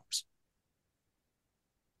like 2 hours.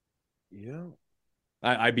 Yeah.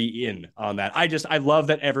 I'd be in on that. I love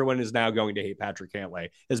that everyone is now going to hate Patrick Cantlay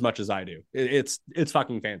as much as I do. It's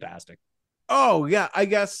fucking fantastic. Oh, yeah. I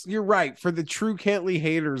guess you're right. For the true Cantlay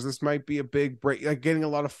haters, this might be a big break. Like, getting a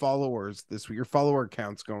lot of followers this week. Your follower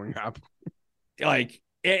count's going up. Like,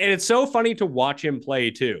 and it's so funny to watch him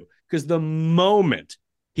play too, because the moment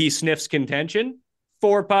he sniffs contention,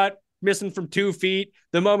 4-putt, missing from 2 feet.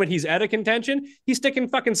 The moment he's out of contention, he's sticking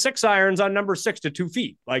fucking 6 irons on number 6 to 2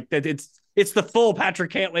 feet. Like, that, it's the full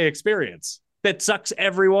Patrick Cantlay experience that sucks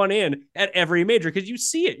everyone in at every major, because you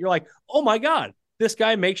see it. You're like, oh my God, this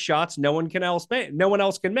guy makes shots no one else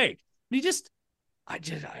can make. But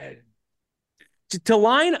to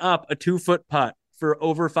line up a 2-foot putt for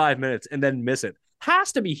over 5 minutes and then miss it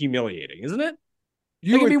has to be humiliating, isn't it?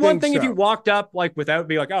 It would be one thing if you walked up like without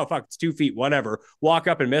being like, oh, fuck, it's 2 feet, whatever, walk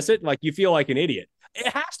up and miss it. Like, you feel like an idiot. It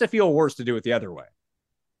has to feel worse to do it the other way.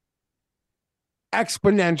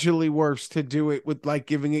 Exponentially worse to do it with like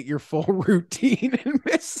giving it your full routine and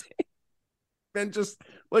missing. Than just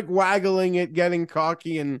like waggling it, getting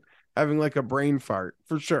cocky, and having like a brain fart,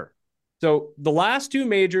 for sure. So the last 2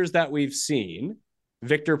 majors that we've seen,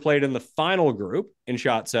 Victor played in the final group and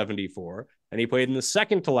shot 74, and he played in the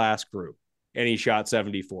second to last group and he shot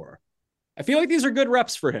 74. I feel like these are good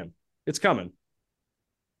reps for him. It's coming.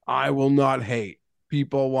 I will not hate.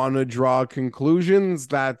 People want to draw conclusions.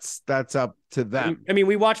 That's up to them. I mean,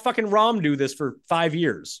 we watched fucking Rahm do this for 5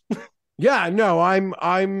 years. Yeah, no, I'm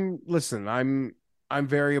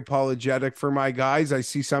very apologetic for my guys. I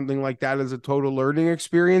see something like that as a total learning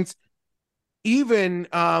experience. Even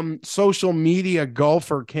social media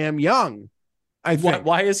golfer Cam Young, I think.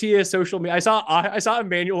 Why is he a social media? I saw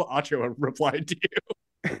Emmanuel Acho replied to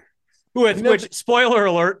you. Which, spoiler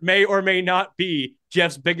alert, may or may not be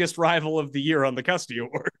Jeff's biggest rival of the year on the Custy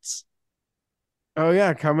Awards. Oh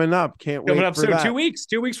yeah, coming up. Can't wait. Coming up for soon. that. 2 weeks.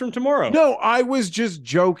 2 weeks from tomorrow. No, I was just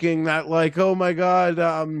joking that like, oh my God,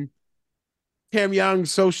 Cam Young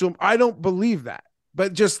social. I don't believe that,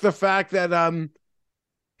 but just the fact that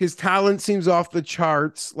his talent seems off the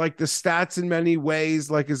charts. Like, the stats in many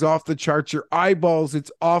ways like is off the charts. Your eyeballs,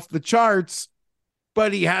 it's off the charts,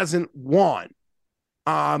 but he hasn't won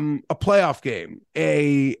a playoff game,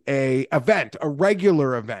 a event, a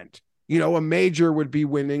regular event. You know, a major would be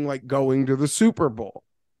winning, like going to the Super Bowl.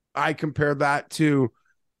 I compare that to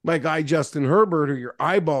my guy Justin Herbert, who your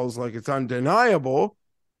eyeballs, like, it's undeniable.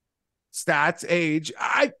 Stats, age.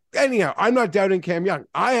 Anyhow, I'm not doubting Cam Young.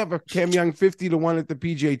 I have a Cam Young 50-1 at the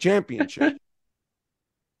PGA Championship.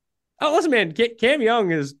 Oh, listen, man, Cam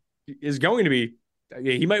Young is going to be.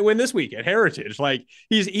 He might win this week at Heritage. Like,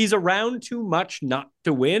 he's around too much not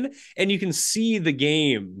to win, and you can see the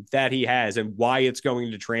game that he has and why it's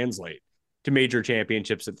going to translate to major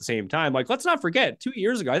championships at the same time. Like, let's not forget, 2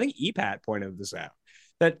 years ago, I think EPAT pointed this out,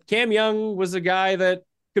 that Cam Young was a guy that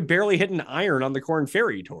could barely hit an iron on the Korn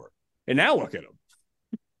Ferry Tour, and now look at him.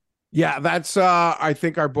 Yeah, that's I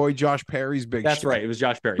think our boy Josh Perry's big. That's right. It was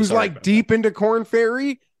Josh Perry. Who's like deep into Korn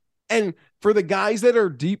Ferry, and for the guys that are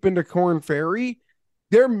deep into Korn Ferry,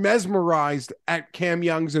 they're mesmerized at Cam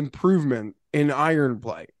Young's improvement in iron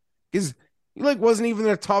play. Because He like wasn't even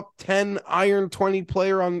a top 10 iron 20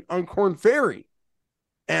 player on Corn Ferry.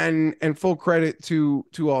 And full credit to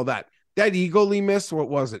all that. That eagle he missed, what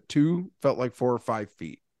was it? 2? Felt like 4 or 5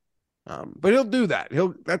 feet. But he'll do that.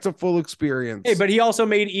 That's a full experience. Hey, but he also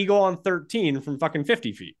made eagle on 13 from fucking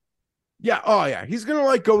 50 feet. Yeah. Oh yeah. He's gonna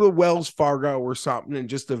like go to Wells Fargo or something and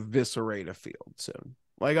just eviscerate a field soon.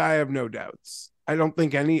 Like, I have no doubts. I don't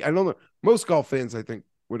know. Most golf fans, I think,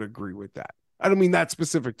 would agree with that. I don't mean that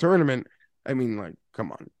specific tournament. I mean, like,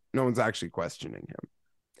 come on. No one's actually questioning him.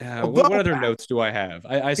 What other notes do I have?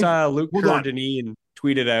 I saw Luke Curdenine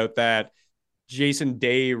tweeted out that Jason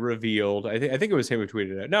Day revealed, I think it was him who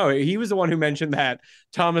tweeted it. No, he was the one who mentioned that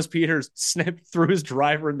Thomas Pieters threw his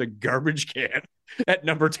driver in the garbage can at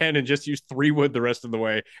number 10 and just used 3-wood the rest of the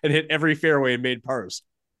way and hit every fairway and made pars.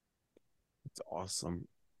 It's awesome.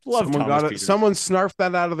 Someone snarfed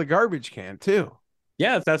that out of the garbage can too.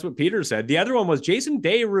 Yeah, that's what Peter said. The other one was Jason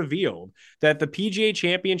Day revealed that the PGA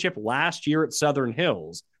Championship last year at Southern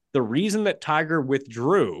Hills, the reason that Tiger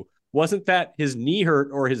withdrew wasn't that his knee hurt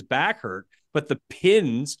or his back hurt, but the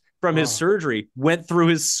pins from his surgery went through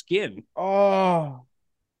his skin. Oh,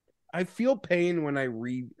 I feel pain when I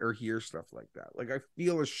read or hear stuff like that. Like, I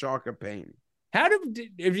feel a shock of pain.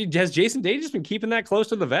 Has Jason Day just been keeping that close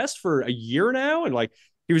to the vest for a year now? And like,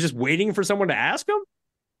 he was just waiting for someone to ask him?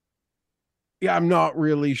 Yeah, I'm not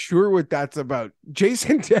really sure what that's about.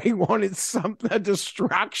 Jason Day wanted a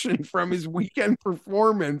distraction from his weekend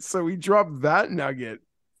performance, so he dropped that nugget.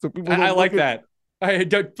 So people, I like that.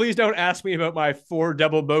 Please don't ask me about my 4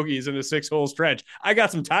 double bogeys in a 6-hole stretch. I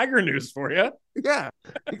got some Tiger news for you. Yeah,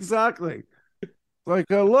 exactly. Like,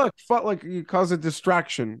 look, felt like you caused a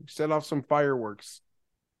distraction, set off some fireworks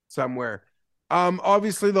somewhere.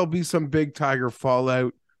 Obviously there'll be some big Tiger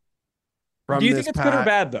fallout. Do you think it's good or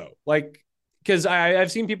bad though? Like, because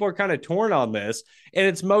I've seen people are kind of torn on this, and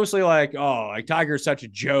it's mostly like, oh, like Tiger's such a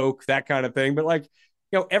joke, that kind of thing. But like,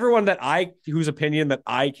 you know, everyone whose opinion that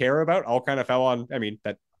I care about, all kind of fell on,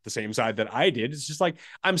 that the same side that I did. It's just like,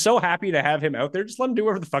 I'm so happy to have him out there. Just let him do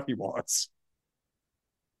whatever the fuck he wants.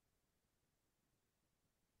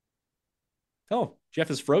 Oh,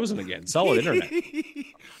 Jeff is frozen again. Solid internet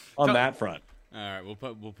on that front. All right,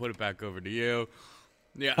 we'll put it back over to you.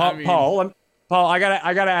 Yeah, Paul, I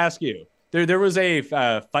gotta ask you. There was a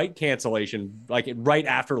fight cancellation like right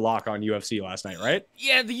after lock on UFC last night, right?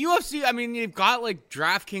 Yeah, the UFC. I mean, they've got like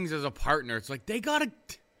DraftKings as a partner. It's like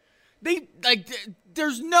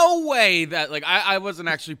there's no way that like I wasn't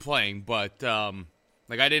actually playing, but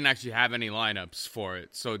like I didn't actually have any lineups for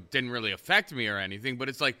it, so it didn't really affect me or anything. But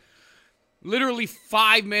it's like literally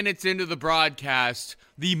 5 minutes into the broadcast,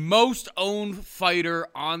 the most owned fighter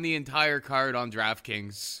on the entire card on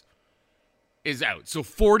DraftKings is out. So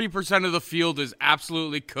 40% of the field is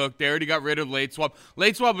absolutely cooked. They already got rid of Late Swap.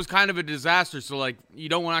 Late Swap was kind of a disaster, so like you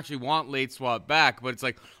don't actually want Late Swap back, but it's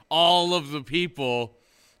like all of the people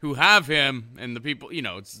who have him and the people, you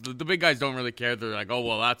know, it's the big guys don't really care. They're like, oh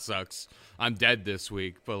well, that sucks. I'm dead this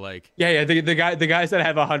week. But like, yeah, the guys that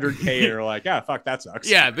have 100K are like, yeah, fuck, that sucks.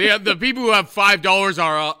 Yeah, the people who have $5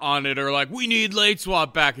 are on it are like, we need Late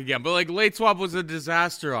Swap back again. But like, Late Swap was a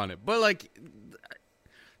disaster on it. But like,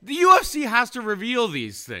 the UFC has to reveal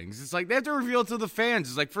these things. It's like they have to reveal it to the fans.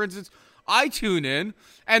 It's like, for instance, I tune in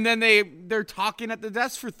and then they're talking at the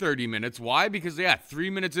desk for 30 minutes. Why? Because 3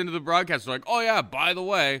 minutes into the broadcast, they're like, oh yeah, by the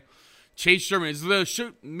way, Chase Sherman is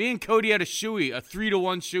me and Cody had a 3-1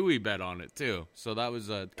 shoey bet on it too. So that was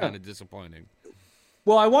kind of disappointing.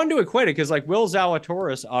 Well, I wanted to equate it because like Will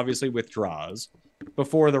Zalatoris obviously withdraws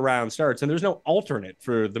before the round starts, and there's no alternate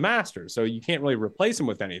for the Masters, so you can't really replace him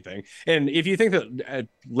with anything. And if you think that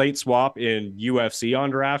Late Swap in UFC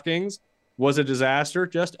on DraftKings was a disaster,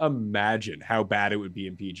 just imagine how bad it would be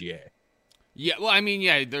in PGA. Yeah, well, I mean,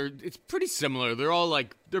 it's pretty similar.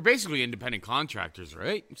 They're basically independent contractors,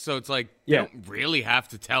 right? So it's like they don't really have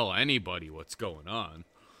to tell anybody what's going on.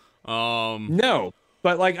 No,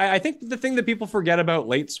 but like I think the thing that people forget about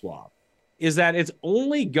Late Swap is that it's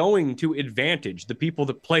only going to advantage the people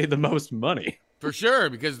that play the most money. For sure,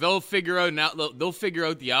 because they'll figure out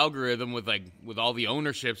the algorithm with all the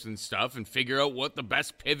ownerships and stuff, and figure out what the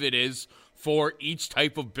best pivot is for each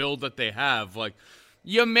type of build that they have. Like,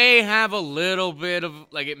 you may have a little bit of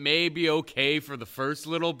like it may be okay for the first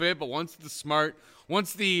little bit, but once the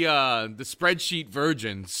spreadsheet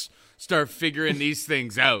virgins start figuring these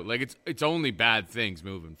things out, like it's only bad things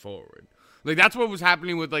moving forward. Like, that's what was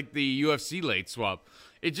happening with, like, the UFC Late Swap.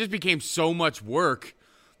 It just became so much work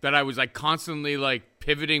that I was, like, constantly, like,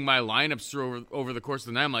 pivoting my lineups through over the course of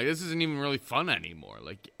the night. I'm like, this isn't even really fun anymore.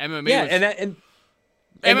 Like, MMA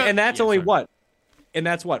and that's only what? And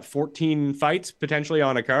that's what, 14 fights potentially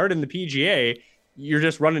on a card. In the PGA, you're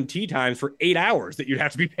just running tee times for 8 hours that you'd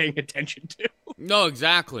have to be paying attention to. No,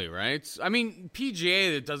 exactly, right? I mean,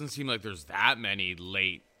 PGA, it doesn't seem like there's that many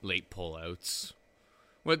late pullouts.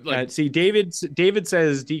 What, like, See, David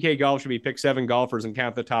says DK Golf should be pick 7 golfers and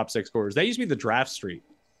count the top 6 scores. That used to be the Draft Street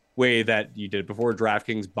way that you did before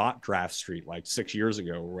DraftKings bought Draft Street like 6 years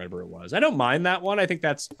ago or whatever it was. I don't mind that one. I think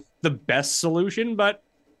that's the best solution, but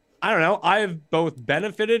I don't know. I've both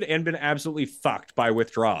benefited and been absolutely fucked by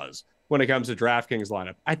withdrawals when it comes to DraftKings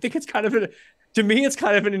lineup. I think it's to me, it's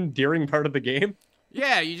kind of an endearing part of the game.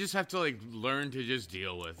 Yeah, you just have to like learn to just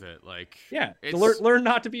deal with it. Like, yeah, learn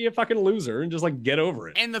not to be a fucking loser and just like get over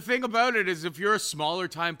it. And the thing about it is, if you're a smaller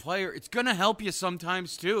time player, it's gonna help you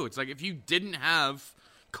sometimes too. It's like if you didn't have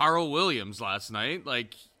Carl Williams last night,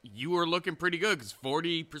 like you were looking pretty good because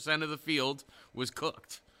 40% of the field was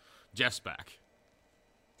cooked. Jeff's back.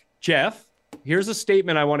 Jeff, here's a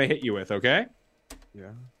statement I want to hit you with, okay?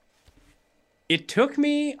 Yeah. It took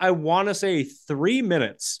me, I want to say, 3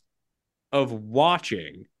 minutes of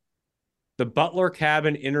watching the Butler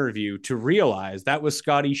Cabin interview to realize that was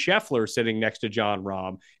Scotty Scheffler sitting next to Jon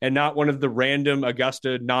Rahm and not one of the random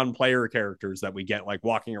Augusta non-player characters that we get like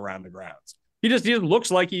walking around the grounds. He just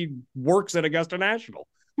looks like he works at Augusta National.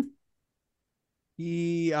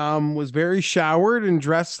 He was very showered and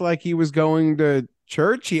dressed like he was going to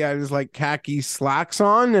church. He had his like khaki slacks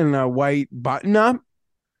on and a white button up.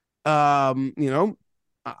 You know,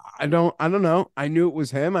 I don't know. I knew it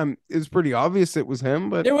was him. It was pretty obvious it was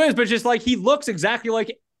him, but it was, but just like he looks exactly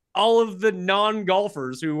like all of the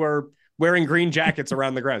non-golfers who are wearing green jackets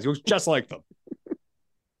around the grounds. He looks just like them.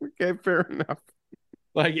 Okay, fair enough.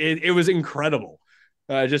 Like it was incredible.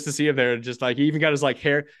 Just to see him there, just like he even got his like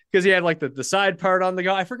hair because he had like the side part on the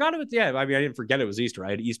go. I forgot it. Yeah, I mean, I didn't forget it was Easter.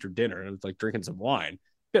 I had Easter dinner and I was like drinking some wine,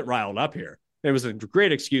 bit riled up here. It was a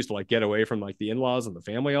great excuse to like get away from like the in-laws and the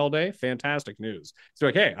family all day. Fantastic news. So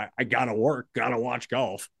like, hey, I gotta work, gotta watch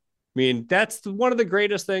golf. I mean, that's one of the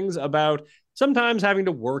greatest things about sometimes having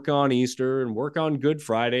to work on Easter and work on Good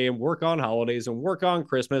Friday and work on holidays and work on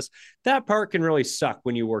Christmas. That part can really suck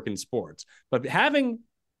when you work in sports. But having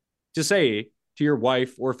to say to your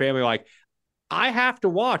wife or family, like, I have to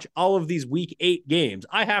watch all of these week 8 games.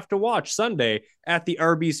 I have to watch Sunday at the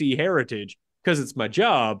RBC Heritage because it's my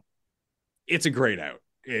job. It's a great out.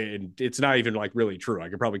 And it's not even like really true. I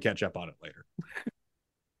could probably catch up on it later.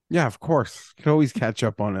 Yeah, of course. You can always catch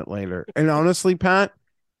up on it later. And honestly, Pat,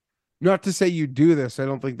 not to say you do this, I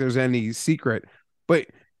don't think there's any secret, but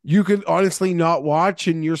you could honestly not watch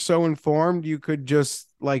and you're so informed, you could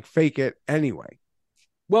just like fake it anyway.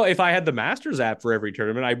 Well, if I had the Masters app for every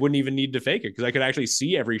tournament, I wouldn't even need to fake it because I could actually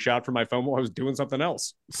see every shot from my phone while I was doing something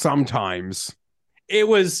else. Sometimes. It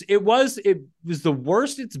was the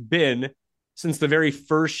worst it's been since the very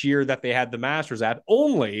first year that they had the Masters app,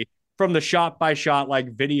 only from the shot-by-shot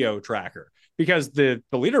like video tracker, because the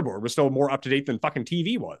leaderboard was still more up-to-date than fucking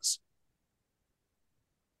TV was.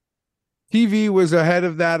 TV was ahead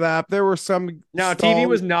of that app. There were some... No, TV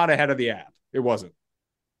was not ahead of the app. It wasn't.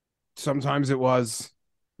 Sometimes it was.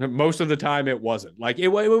 Most of the time it wasn't. Like,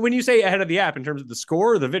 when you say ahead of the app in terms of the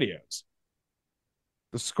score or the videos?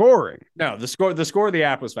 The scoring. No, the score of the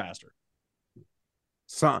app was faster.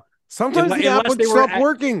 Sometimes the app would stop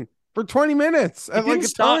working for 20 minutes at like a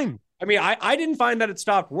time. I mean, I didn't find that it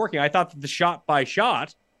stopped working. I thought that the shot by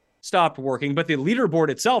shot stopped working, but the leaderboard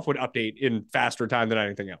itself would update in faster time than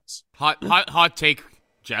anything else. Hot take,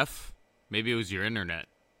 Jeff. Maybe it was your internet.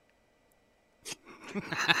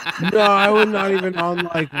 No, I was not even on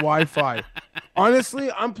like Wi-Fi. Honestly,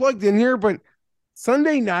 I'm plugged in here, but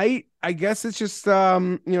Sunday night, I guess it's just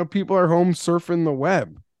people are home surfing the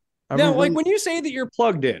web. Now, like when you say that you're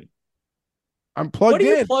plugged in, I'm plugged in.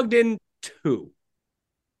 What are you plugged in to?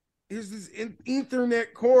 Is this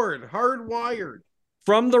Ethernet cord hardwired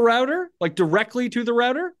from the router, like directly to the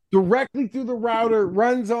router? Directly to the router,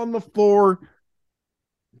 runs on the floor,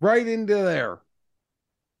 right into there.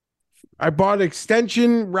 I bought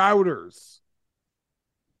extension routers,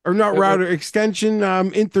 or not router, extension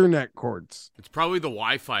Ethernet cords. It's probably the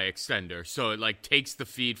Wi-Fi extender, so it like takes the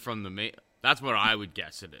feed from the main. That's what I would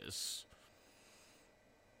guess it is.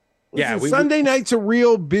 Listen, Sunday night's a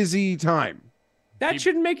real busy time. That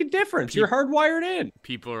shouldn't make a difference. You're hardwired in.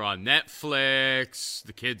 People are on Netflix.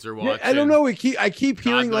 The kids are watching. I don't know. I keep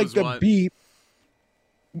hearing like the beep.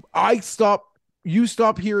 You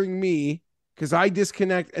stop hearing me because I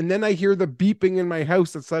disconnect, and then I hear the beeping in my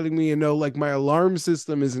house that's letting me know like my alarm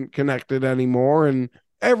system isn't connected anymore, and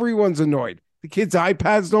everyone's annoyed. The kids'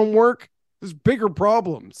 iPads don't work. There's bigger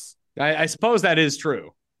problems. I suppose that is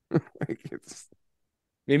true.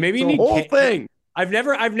 Maybe you need whole thing. I've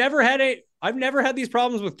never had these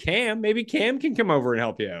problems with Cam. Maybe Cam can come over and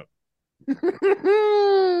help you out.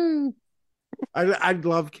 I'd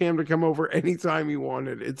love Cam to come over anytime he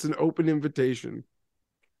wanted. It's an open invitation.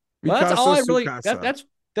 Well, that's all I really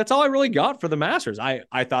that's all I really got for the Masters.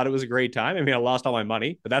 I thought it was a great time. I mean, I lost all my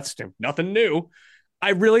money, but that's nothing new.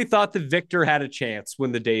 I really thought the victor had a chance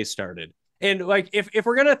when the day started. And like if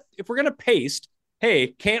we're gonna paste,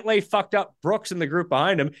 hey, Cantlay fucked up Brooks in the group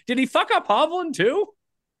behind him. Did he fuck up Hovland too?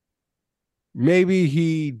 Maybe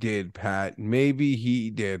he did, Pat. Maybe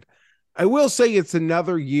he did. I will say it's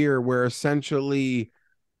another year where essentially,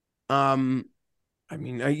 I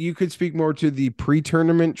mean, you could speak more to the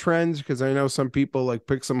pre-tournament trends because I know some people like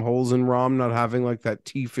pick some holes in Rahm not having like that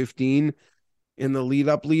T15 in the lead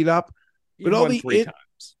up. But all the three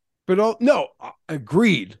times. But all no,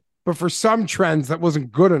 agreed. But for some trends that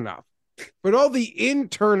wasn't good enough. But all the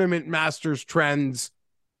in-tournament Masters trends,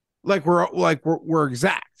 were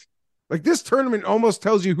exact. Like this tournament almost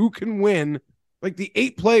tells you who can win. Like the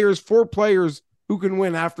 4 players who can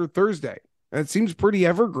win after Thursday, and it seems pretty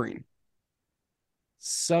evergreen.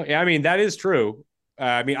 So, yeah, I mean, that is true.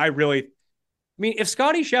 If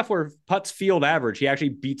Scotty Scheffler putts field average, he actually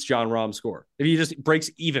beats Jon Rahm's score. If he just breaks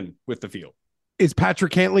even with the field. Is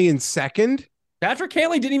Patrick Cantlay in second? Patrick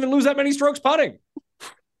Cantlay didn't even lose that many strokes putting.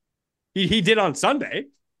 He did on Sunday.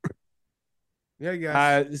 Yeah,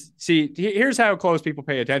 yeah. See, here's how close people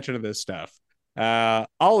pay attention to this stuff.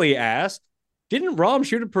 Ollie asked, didn't Rahm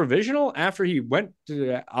shoot a provisional after he went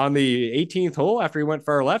on the 18th hole after he went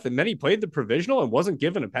far left and then he played the provisional and wasn't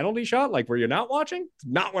given a penalty shot? Like, were you not watching? It's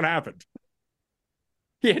not what happened.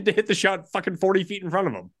 He had to hit the shot fucking 40 feet in front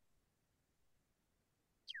of him.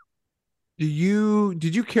 Did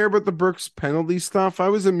you care about the Brooks penalty stuff? I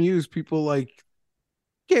was amused. People like,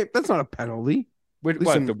 yeah, that's not a penalty.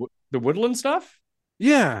 The Woodland stuff?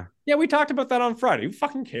 Yeah. Yeah, we talked about that on Friday. Who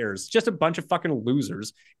fucking cares? Just a bunch of fucking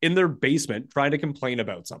losers in their basement trying to complain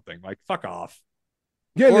about something. Like, fuck off.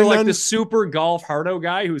 Yeah, or like the super golf hardo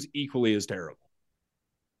guy who's equally as terrible.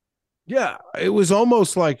 Yeah, it was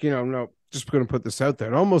almost like, just going to put this out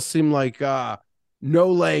there. It almost seemed like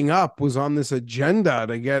no laying up was on this agenda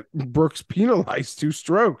to get Brooks penalized 2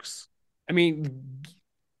 strokes. I mean,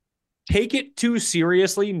 take it too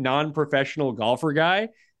seriously, non-professional golfer guy.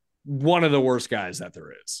 One of the worst guys that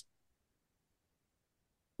there is.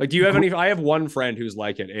 Like, do you have any? I have one friend who's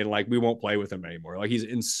like it, and like we won't play with him anymore. Like, he's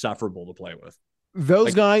insufferable to play with.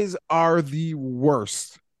 Those guys are the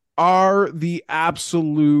worst. Are the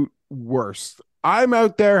absolute worst. I'm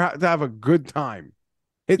out there to have a good time,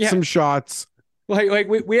 hit some shots. Like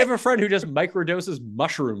we have a friend who just microdoses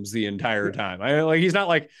mushrooms the entire time. He's not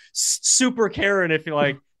like super caring if you're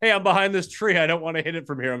like, hey, I'm behind this tree. I don't want to hit it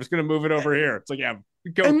from here. I'm just going to move it over here. It's like, yeah,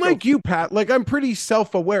 go. And like you, Pat, like I'm pretty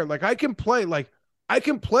self-aware. Like I can play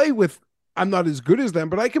with, I'm not as good as them,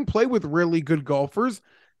 but I can play with really good golfers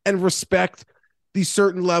and respect the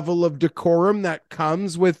certain level of decorum that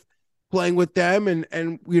comes with playing with them and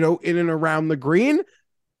in and around the green.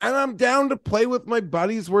 And I'm down to play with my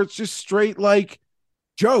buddies where it's just straight like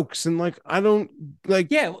jokes and like I don't like.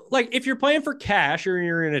 Yeah, like if you're playing for cash or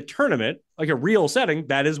you're in a tournament, like a real setting,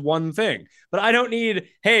 that is one thing. But I don't need,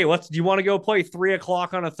 hey, do you want to go play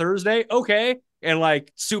 3:00 on a Thursday? Okay. And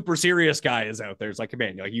like super serious guy is out there. It's like,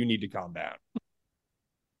 man, like you need to calm down.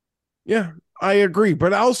 Yeah, I agree.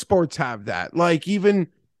 But all sports have that. Like even,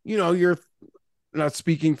 you're not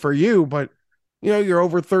speaking for you, but you're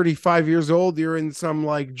over 35 years old. You're in some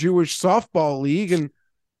like Jewish softball league and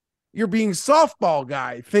you're being softball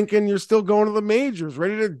guy thinking you're still going to the majors,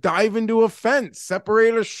 ready to dive into a fence,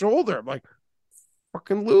 separate a shoulder. I'm like,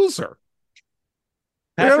 fucking loser.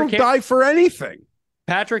 I don't die for anything.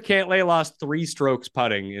 Patrick Cantlay lost 3 strokes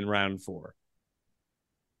putting in round 4.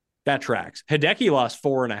 That tracks. Hideki lost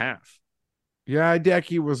 4.5. Yeah,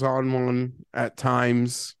 Hideki was on one at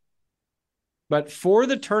times. But for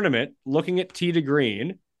the tournament, looking at tee to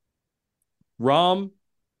green, Rahm,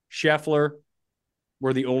 Scheffler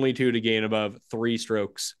were the only 2 to gain above 3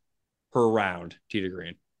 strokes per round tee to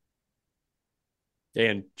green.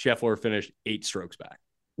 And Scheffler finished 8 strokes back.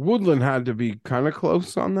 Woodland had to be kind of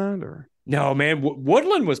close on that, or? No, man.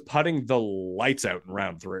 Woodland was putting the lights out in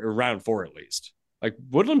round 3 or round 4 at least. Like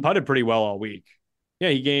Woodland putted pretty well all week. Yeah,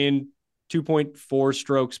 he gained 2.4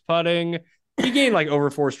 strokes putting. He gained like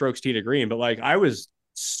over 4 strokes tee to green, but like I was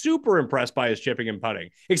super impressed by his chipping and putting,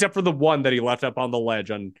 except for the one that he left up on the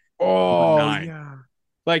ledge on 9. Yeah.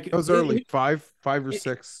 Like it was early, 5 or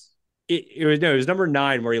 6. It was number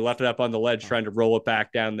 9 where he left it up on the ledge trying to roll it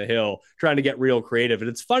back down the hill, trying to get real creative. And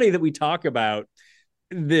it's funny that we talk about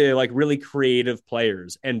the like really creative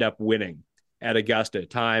players end up winning. at Augusta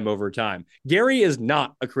time over time. Gary is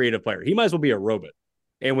not a creative player. He might as well be a robot.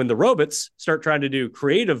 And when the robots start trying to do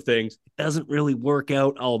creative things, it doesn't really work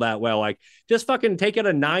out all that well. Like, just fucking take out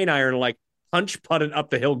a 9-iron and like punch putt it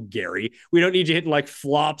up the hill, Gary. We don't need you hitting like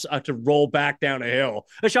flops to roll back down a hill.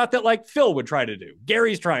 A shot that like Phil would try to do.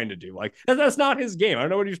 Gary's trying to do. Like, that's not his game. I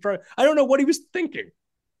don't know what he was trying. I don't know what he was thinking.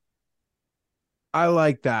 I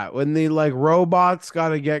like that. When the like robots got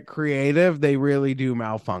to get creative, they really do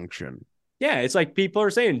malfunction. Yeah, it's like people are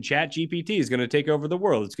saying Chat GPT is going to take over the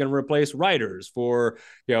world. It's going to replace writers for,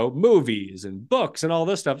 movies and books and all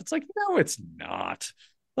this stuff. It's like, no, it's not.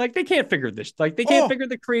 Like, they can't figure this. Like, they can't figure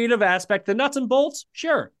the creative aspect, the nuts and bolts.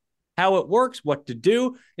 Sure. How it works, what to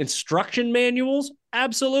do, instruction manuals.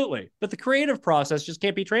 Absolutely. But the creative process just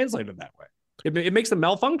can't be translated that way. It makes them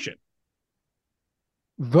malfunction.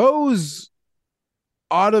 Those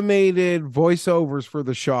automated voiceovers for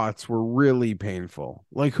the shots were really painful.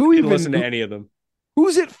 Like, who even listen to any of them?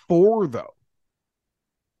 Who's it for, though?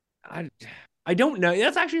 I don't know.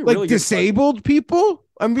 That's actually like really disabled people.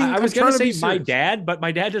 I mean, I was going to say my dad, but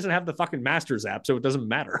my dad doesn't have the fucking Masters app, so it doesn't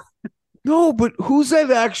matter. No, but who's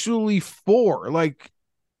that actually for? Like,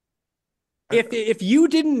 if you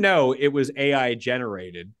didn't know it was AI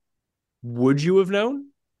generated, would you have known?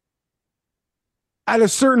 At a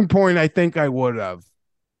certain point, I think I would have.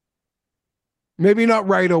 Maybe not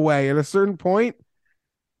right away. At a certain point,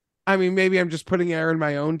 I mean, maybe I'm just putting air in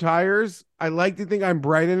my own tires. I like to think I'm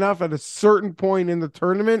bright enough. At a certain point in the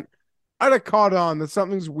tournament, I'd have caught on that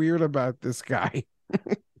something's weird about this guy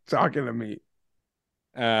talking to me.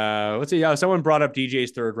 Let's see. Someone brought up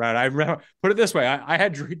DJ's third round. I remember, put it this way. I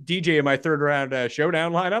had DJ in my third round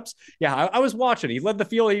showdown lineups. Yeah, I was watching. He led the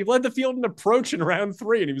field. He led the field in approach in round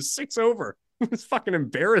 3, and he was 6 over. It was fucking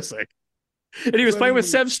embarrassing. And he was playing with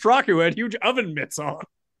Seb Straka, who had huge oven mitts on.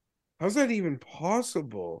 How's that even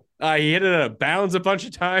possible? He hit it out of bounds a bunch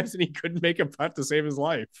of times, and he couldn't make a putt to save his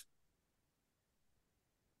life.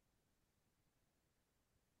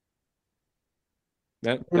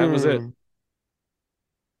 That was it.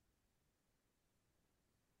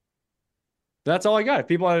 That's all I got.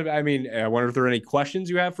 People, I wonder if there are any questions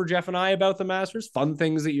you have for Jeff and I about the Masters, fun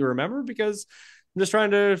things that you remember, because I'm just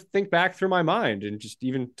trying to think back through my mind and just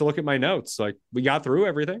even to look at my notes. Like, we got through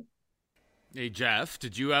everything. Hey, Jeff,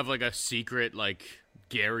 did you have like a secret, like,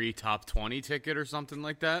 Gary top 20 ticket or something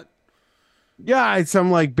like that? Yeah, I had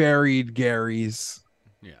some like buried Garys.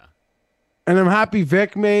 Yeah. And I'm happy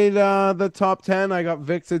Vic made the top 10. I got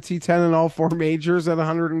Vic to T10 in all 4 majors at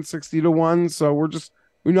 160 to 1. So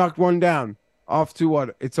we knocked one down. Off to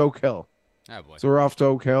what? It's Oak Hill. Oh, boy. So we're off to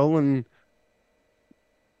Oak Hill, and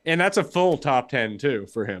that's a full top 10 too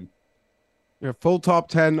for him. Yeah, full top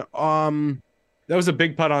 10. That was a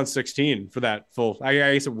big putt on 16 for that full. I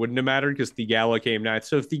guess it wouldn't have mattered because Thigala came 9th.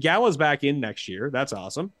 So if Thigala's back in next year, that's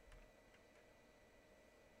awesome.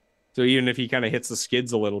 So even if he kind of hits the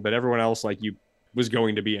skids a little bit, everyone else was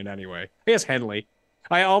going to be in anyway. I guess Henley.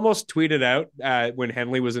 I almost tweeted out when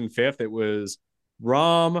Henley was in 5th. It was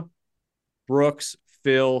Rahm, Brooks,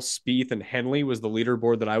 Phil, Spieth, and Henley was the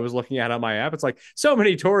leaderboard that I was looking at on my app. It's like so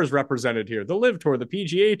many tours represented here. The Live Tour, the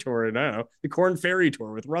PGA Tour, and I don't know, the Korn Ferry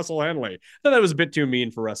Tour with Russell Henley. I thought that was a bit too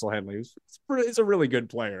mean for Russell Henley. He's a really good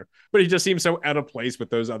player, but he just seems so out of place with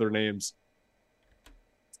those other names.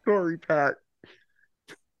 Sorry, Pat.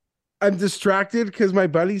 I'm distracted because my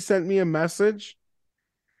buddy sent me a message.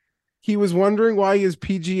 He was wondering why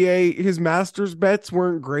his Masters bets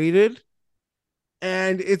weren't graded.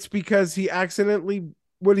 And it's because he accidentally,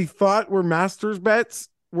 what he thought were Masters bets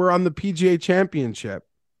were on the PGA Championship.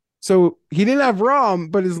 So he didn't have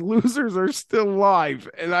Rahm, but his losers are still live.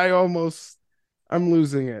 And I'm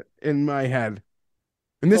losing it in my head.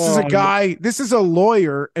 And this is a guy, this is a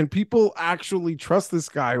lawyer, and people actually trust this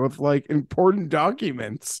guy with like important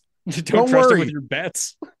documents. Don't trust him with your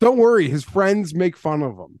bets. Don't worry. His friends make fun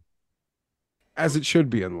of him, as it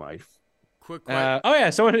should be in life. Quick.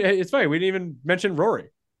 It's funny. We didn't even mention Rory.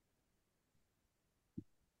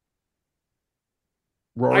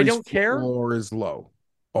 Rory's I don't care. Floor is low.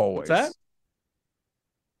 Always. What's that?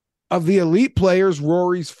 Of the elite players,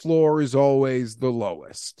 Rory's floor is always the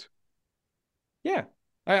lowest. Yeah.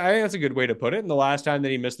 I think that's a good way to put it. And the last time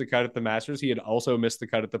that he missed the cut at the Masters, he had also missed the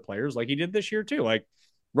cut at the Players like he did this year too. Like,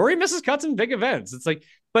 Rory misses cuts in big events. It's like,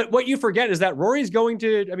 but what you forget is that Rory's going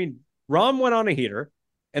to, Rahm went on a heater.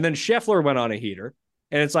 And then Scheffler went on a heater.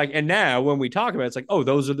 And it's like, and now when we talk about it, it's like, oh,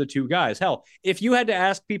 those are the 2 guys. Hell, if you had to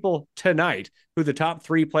ask people tonight who the top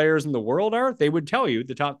 3 players in the world are, they would tell you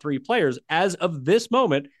the top 3 players as of this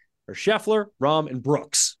moment are Scheffler, Rahm, and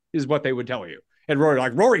Brooks is what they would tell you. And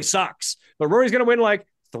Rory sucks. But Rory's going to win like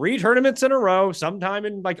 3 tournaments in a row sometime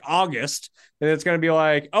in like August. And it's going to be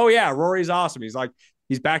like, oh yeah, Rory's awesome.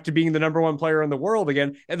 He's back to being the number 1 player in the world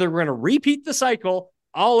again. And they're going to repeat the cycle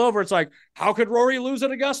all over. It's like, how could Rory lose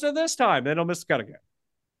at Augusta this time? Then he'll miss the cut again.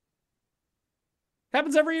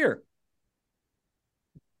 Happens every year.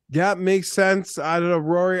 Yeah, it makes sense. I don't know,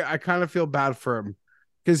 Rory, I kind of feel bad for him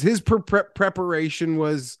because his preparation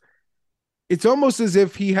was, it's almost as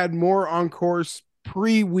if he had more on course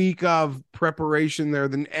pre-week of preparation there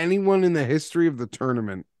than anyone in the history of the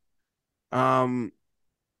tournament. Feel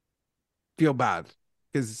bad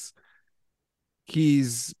because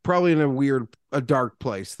he's probably in a dark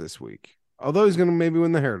place this week. Although he's going to maybe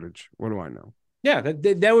win the Heritage. What do I know? Yeah,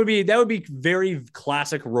 that would be very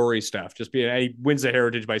classic Rory stuff. Just he wins the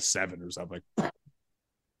Heritage by 7 or something.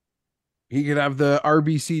 He could have the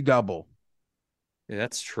RBC double. Yeah,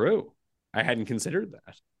 that's true. I hadn't considered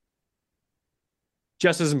that.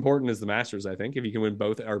 Just as important as the Masters, I think, if you can win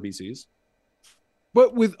both RBCs.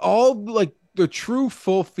 But with all like the true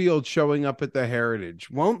full field showing up at the Heritage,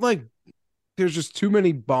 there's just too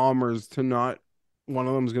many bombers to not one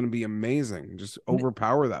of them is going to be amazing. Just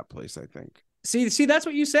overpower that place, I think. See, that's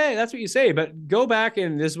what you say. That's what you say. But go back,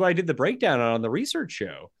 and this is what I did the breakdown on the research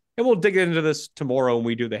show. And we'll dig into this tomorrow when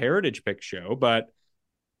we do the Heritage Pick show. But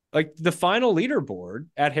like the final leaderboard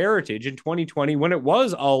at Heritage in 2020, when it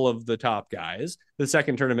was all of the top guys, the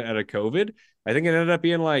second tournament out of COVID, I think it ended up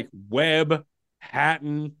being like Webb,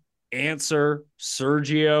 Hatton, Answer,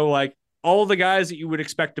 Sergio, like all the guys that you would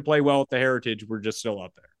expect to play well at the Heritage were just still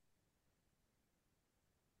up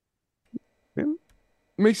there. Yeah,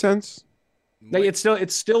 makes sense. Like it's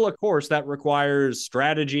still a course that requires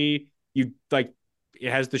strategy. It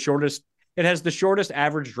has the shortest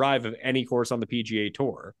average drive of any course on the PGA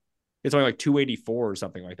Tour. It's only like 284 or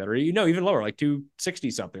something like that, or even lower, like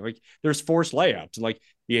 260 something. Like there's forced layups, and like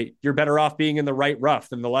you're better off being in the right rough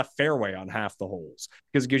than the left fairway on half the holes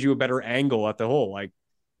because it gives you a better angle at the hole. Like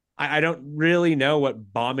I don't really know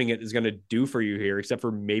what bombing it is going to do for you here, except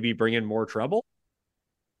for maybe bring in more trouble.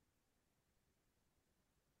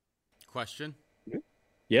 Question?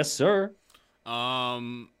 Yes, sir.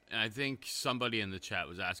 I think somebody in the chat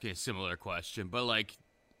was asking a similar question, but like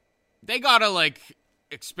they gotta like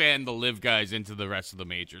expand the live guys into the rest of the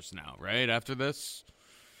majors now, right? After this,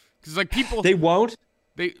 because like people they won't.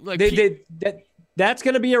 That's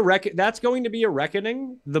going to be a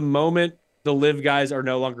reckoning the moment the live guys are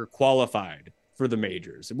no longer qualified for the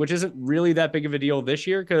majors, which isn't really that big of a deal this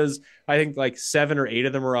year because I think like 7 or 8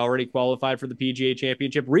 of them are already qualified for the PGA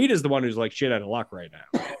Championship. Reed is the one who's like shit out of luck right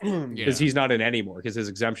now because he's not in anymore because his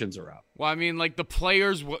exemptions are up. Well, I mean, like the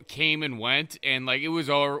players came and went, and like it was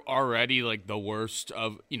already like the worst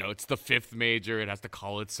of, it's the 5th major. It has to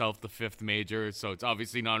call itself the 5th major, so it's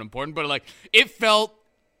obviously not important, but like it felt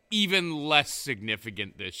even less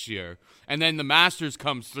significant this year. And then the Masters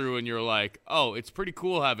comes through and you're like, oh, it's pretty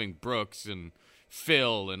cool having Brooks and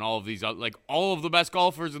Phil and all of these, like all of the best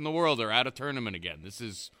golfers in the world are at a tournament again. This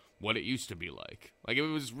is what it used to be like. Like it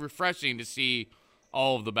was refreshing to see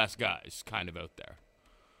all of the best guys kind of out there.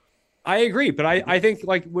 I agree, but I think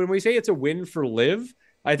like when we say it's a win for live,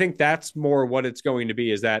 I think that's more what it's going to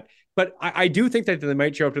be is that, but I do think that they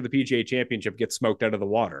might show up to the PGA Championship, get smoked out of the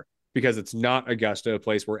water because it's not Augusta, a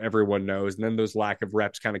place where everyone knows. And then those lack of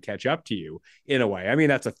reps kind of catch up to you in a way. I mean,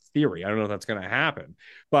 that's a theory. I don't know if that's going to happen,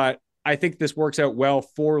 but I think this works out well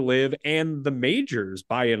for live and the majors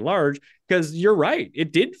by and large, because you're right.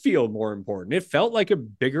 It did feel more important. It felt like a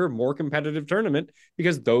bigger, more competitive tournament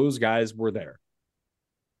because those guys were there.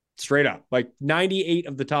 Straight up, like 98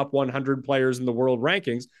 of the top 100 players in the world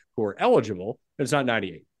rankings who are eligible. It's not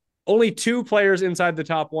 98. Only 2 players inside the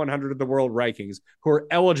top 100 of the world rankings who are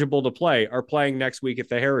eligible to play are playing next week at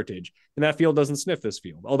the Heritage. And that field doesn't sniff this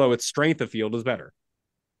field, although its strength of field is better.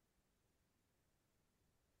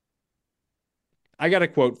 I got a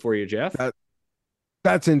quote for you, Jeff.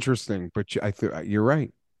 That's interesting, but you're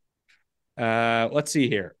right. Let's see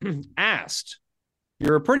here. Asked,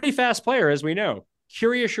 you're a pretty fast player, as we know.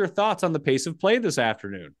 Curious your thoughts on the pace of play this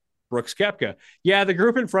afternoon. Brooks Koepka. Yeah, the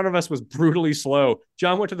group in front of us was brutally slow.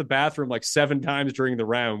 John went to the bathroom like 7 times during the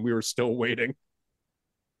round. We were still waiting.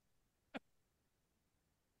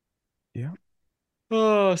 Yeah.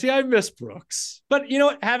 Oh, see, I miss Brooks. But you know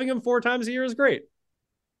what? Having him 4 times a year is great.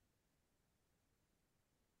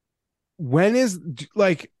 When is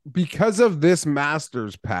like, because of this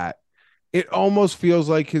Masters, Pat, it almost feels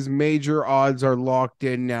like his major odds are locked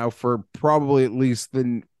in now for probably at least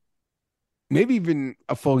maybe even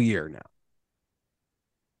a full year now.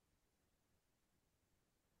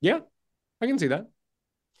 Yeah, I can see that.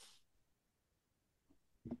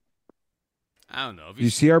 I don't know. Did you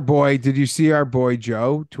see our boy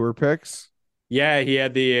Joe tour picks? Yeah, he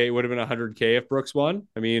had it would have been 100K if Brooks won.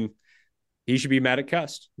 I mean, he should be mad at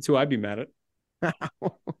Cust. That's who I'd be mad at.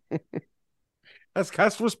 Has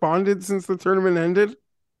Cust responded since the tournament ended?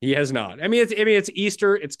 He has not. I mean, it's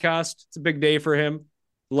Easter. It's Cust. It's a big day for him.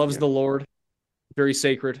 Loves the Lord. Very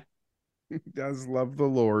sacred. He does love the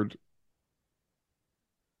Lord.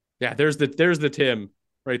 Yeah, there's the Tim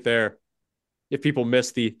right there. If people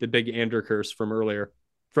missed the big Ander curse from earlier,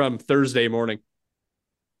 from Thursday morning.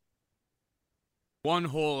 One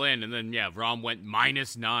hole in, and then Rahm went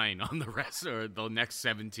 -9 on the rest or the next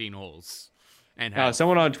 17 holes. And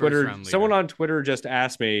someone on Twitter just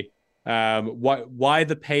asked me why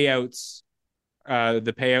the payouts,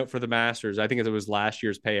 the payout for the Masters. I think it was last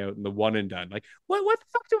year's payout and the one and done. Like, what the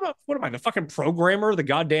fuck what am I, the fucking programmer of the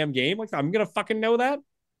goddamn game? Like, I'm gonna fucking know that?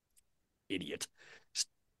 Idiot. Just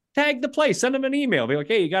tag the play, send them an email, be like,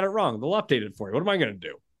 hey, you got it wrong. They'll update it for you. What am I gonna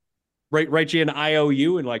do? Write you an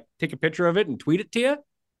IOU and like take a picture of it and tweet it to you?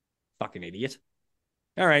 Fucking idiot.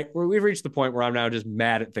 All right, we've reached the point where I'm now just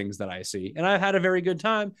mad at things that I see. And I've had a very good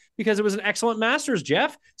time because it was an excellent Masters,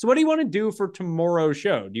 Jeff. So what do you want to do for tomorrow's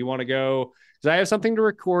show? Do you want to go? Because I have something to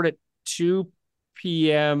record at 2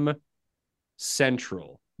 p.m.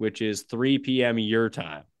 Central, which is 3 p.m. your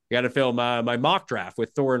time. I got to film my mock draft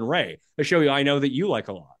with Thor and Ray, a show I know that you like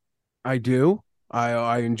a lot. I do.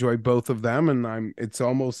 I enjoy both of them, and it's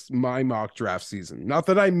almost my mock draft season. Not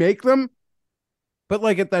that I make them, but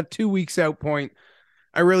like at that 2 weeks out point,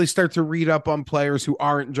 I really start to read up on players who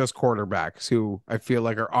aren't just quarterbacks, who I feel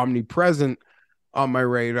like are omnipresent on my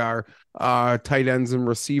radar, tight ends and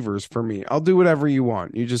receivers for me. I'll do whatever you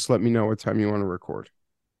want. You just let me know what time you want to record.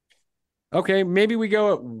 Okay, maybe we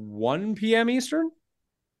go at 1 p.m. Eastern?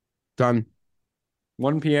 Done.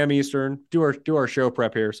 1 p.m. Eastern. Do our show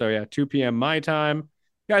prep here. So 2 p.m. my time.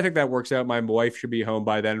 Yeah, I think that works out. My wife should be home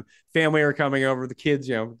by then. Family are coming over. The kids,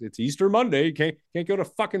 it's Easter Monday. You can't go to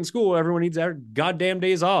fucking school. Everyone needs their goddamn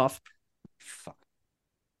days off. Fuck.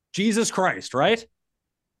 Jesus Christ, right?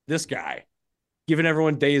 This guy giving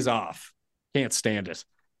everyone days off. Can't stand it.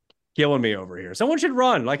 Killing me over here. Someone should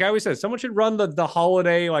run. Like I always said, someone should run the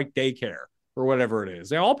holiday like daycare or whatever it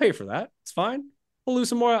is. I'll pay for that. It's fine.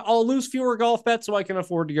 I'll lose fewer golf bets so I can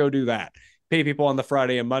afford to go do that. Pay people on the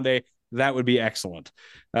Friday and Monday. That would be excellent.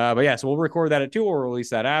 So we'll record that at 2. We'll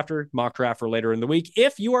release that after. Mock draft for later in the week.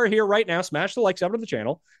 If you are here right now, smash the like, sub to the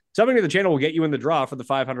channel. Subbing to the channel will get you in the draw for the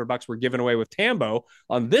 $500 we're giving away with Tambo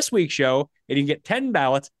on this week's show. And you can get 10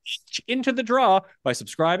 ballots each into the draw by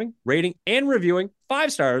subscribing, rating, and reviewing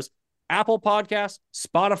 5 stars, Apple Podcasts,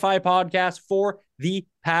 Spotify Podcasts for the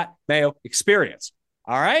Pat Mayo Experience.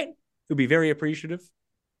 All right? You'll be very appreciative.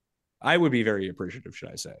 I would be very appreciative, should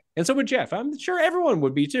I say. And so would Jeff. I'm sure everyone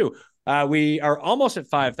would be too. We are almost at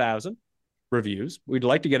 5,000 reviews. We'd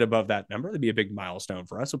like to get above that number. That'd be a big milestone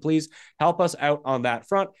for us. So please help us out on that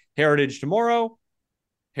front. Heritage tomorrow,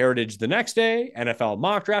 Heritage the next day, NFL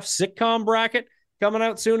mock draft, sitcom bracket coming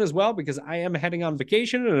out soon as well, because I am heading on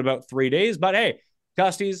vacation in about 3 days. But hey,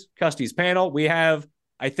 Custy's panel. We have,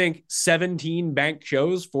 I think, 17 banked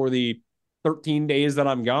shows for the 13 days that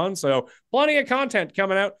I'm gone. So plenty of content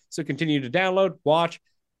coming out. So continue to download, watch.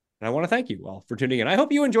 And I want to thank you all for tuning in. I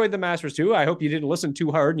hope you enjoyed the Masters too. I hope you didn't listen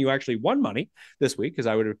too hard and you actually won money this week, because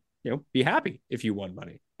I would, be happy if you won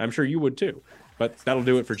money. I'm sure you would too. But that'll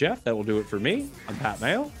do it for Jeff. That will do it for me. I'm Pat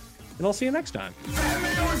Mayo, and I'll see you next time. Pat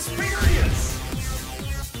Mayo Experience!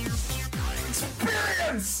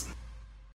 Experience!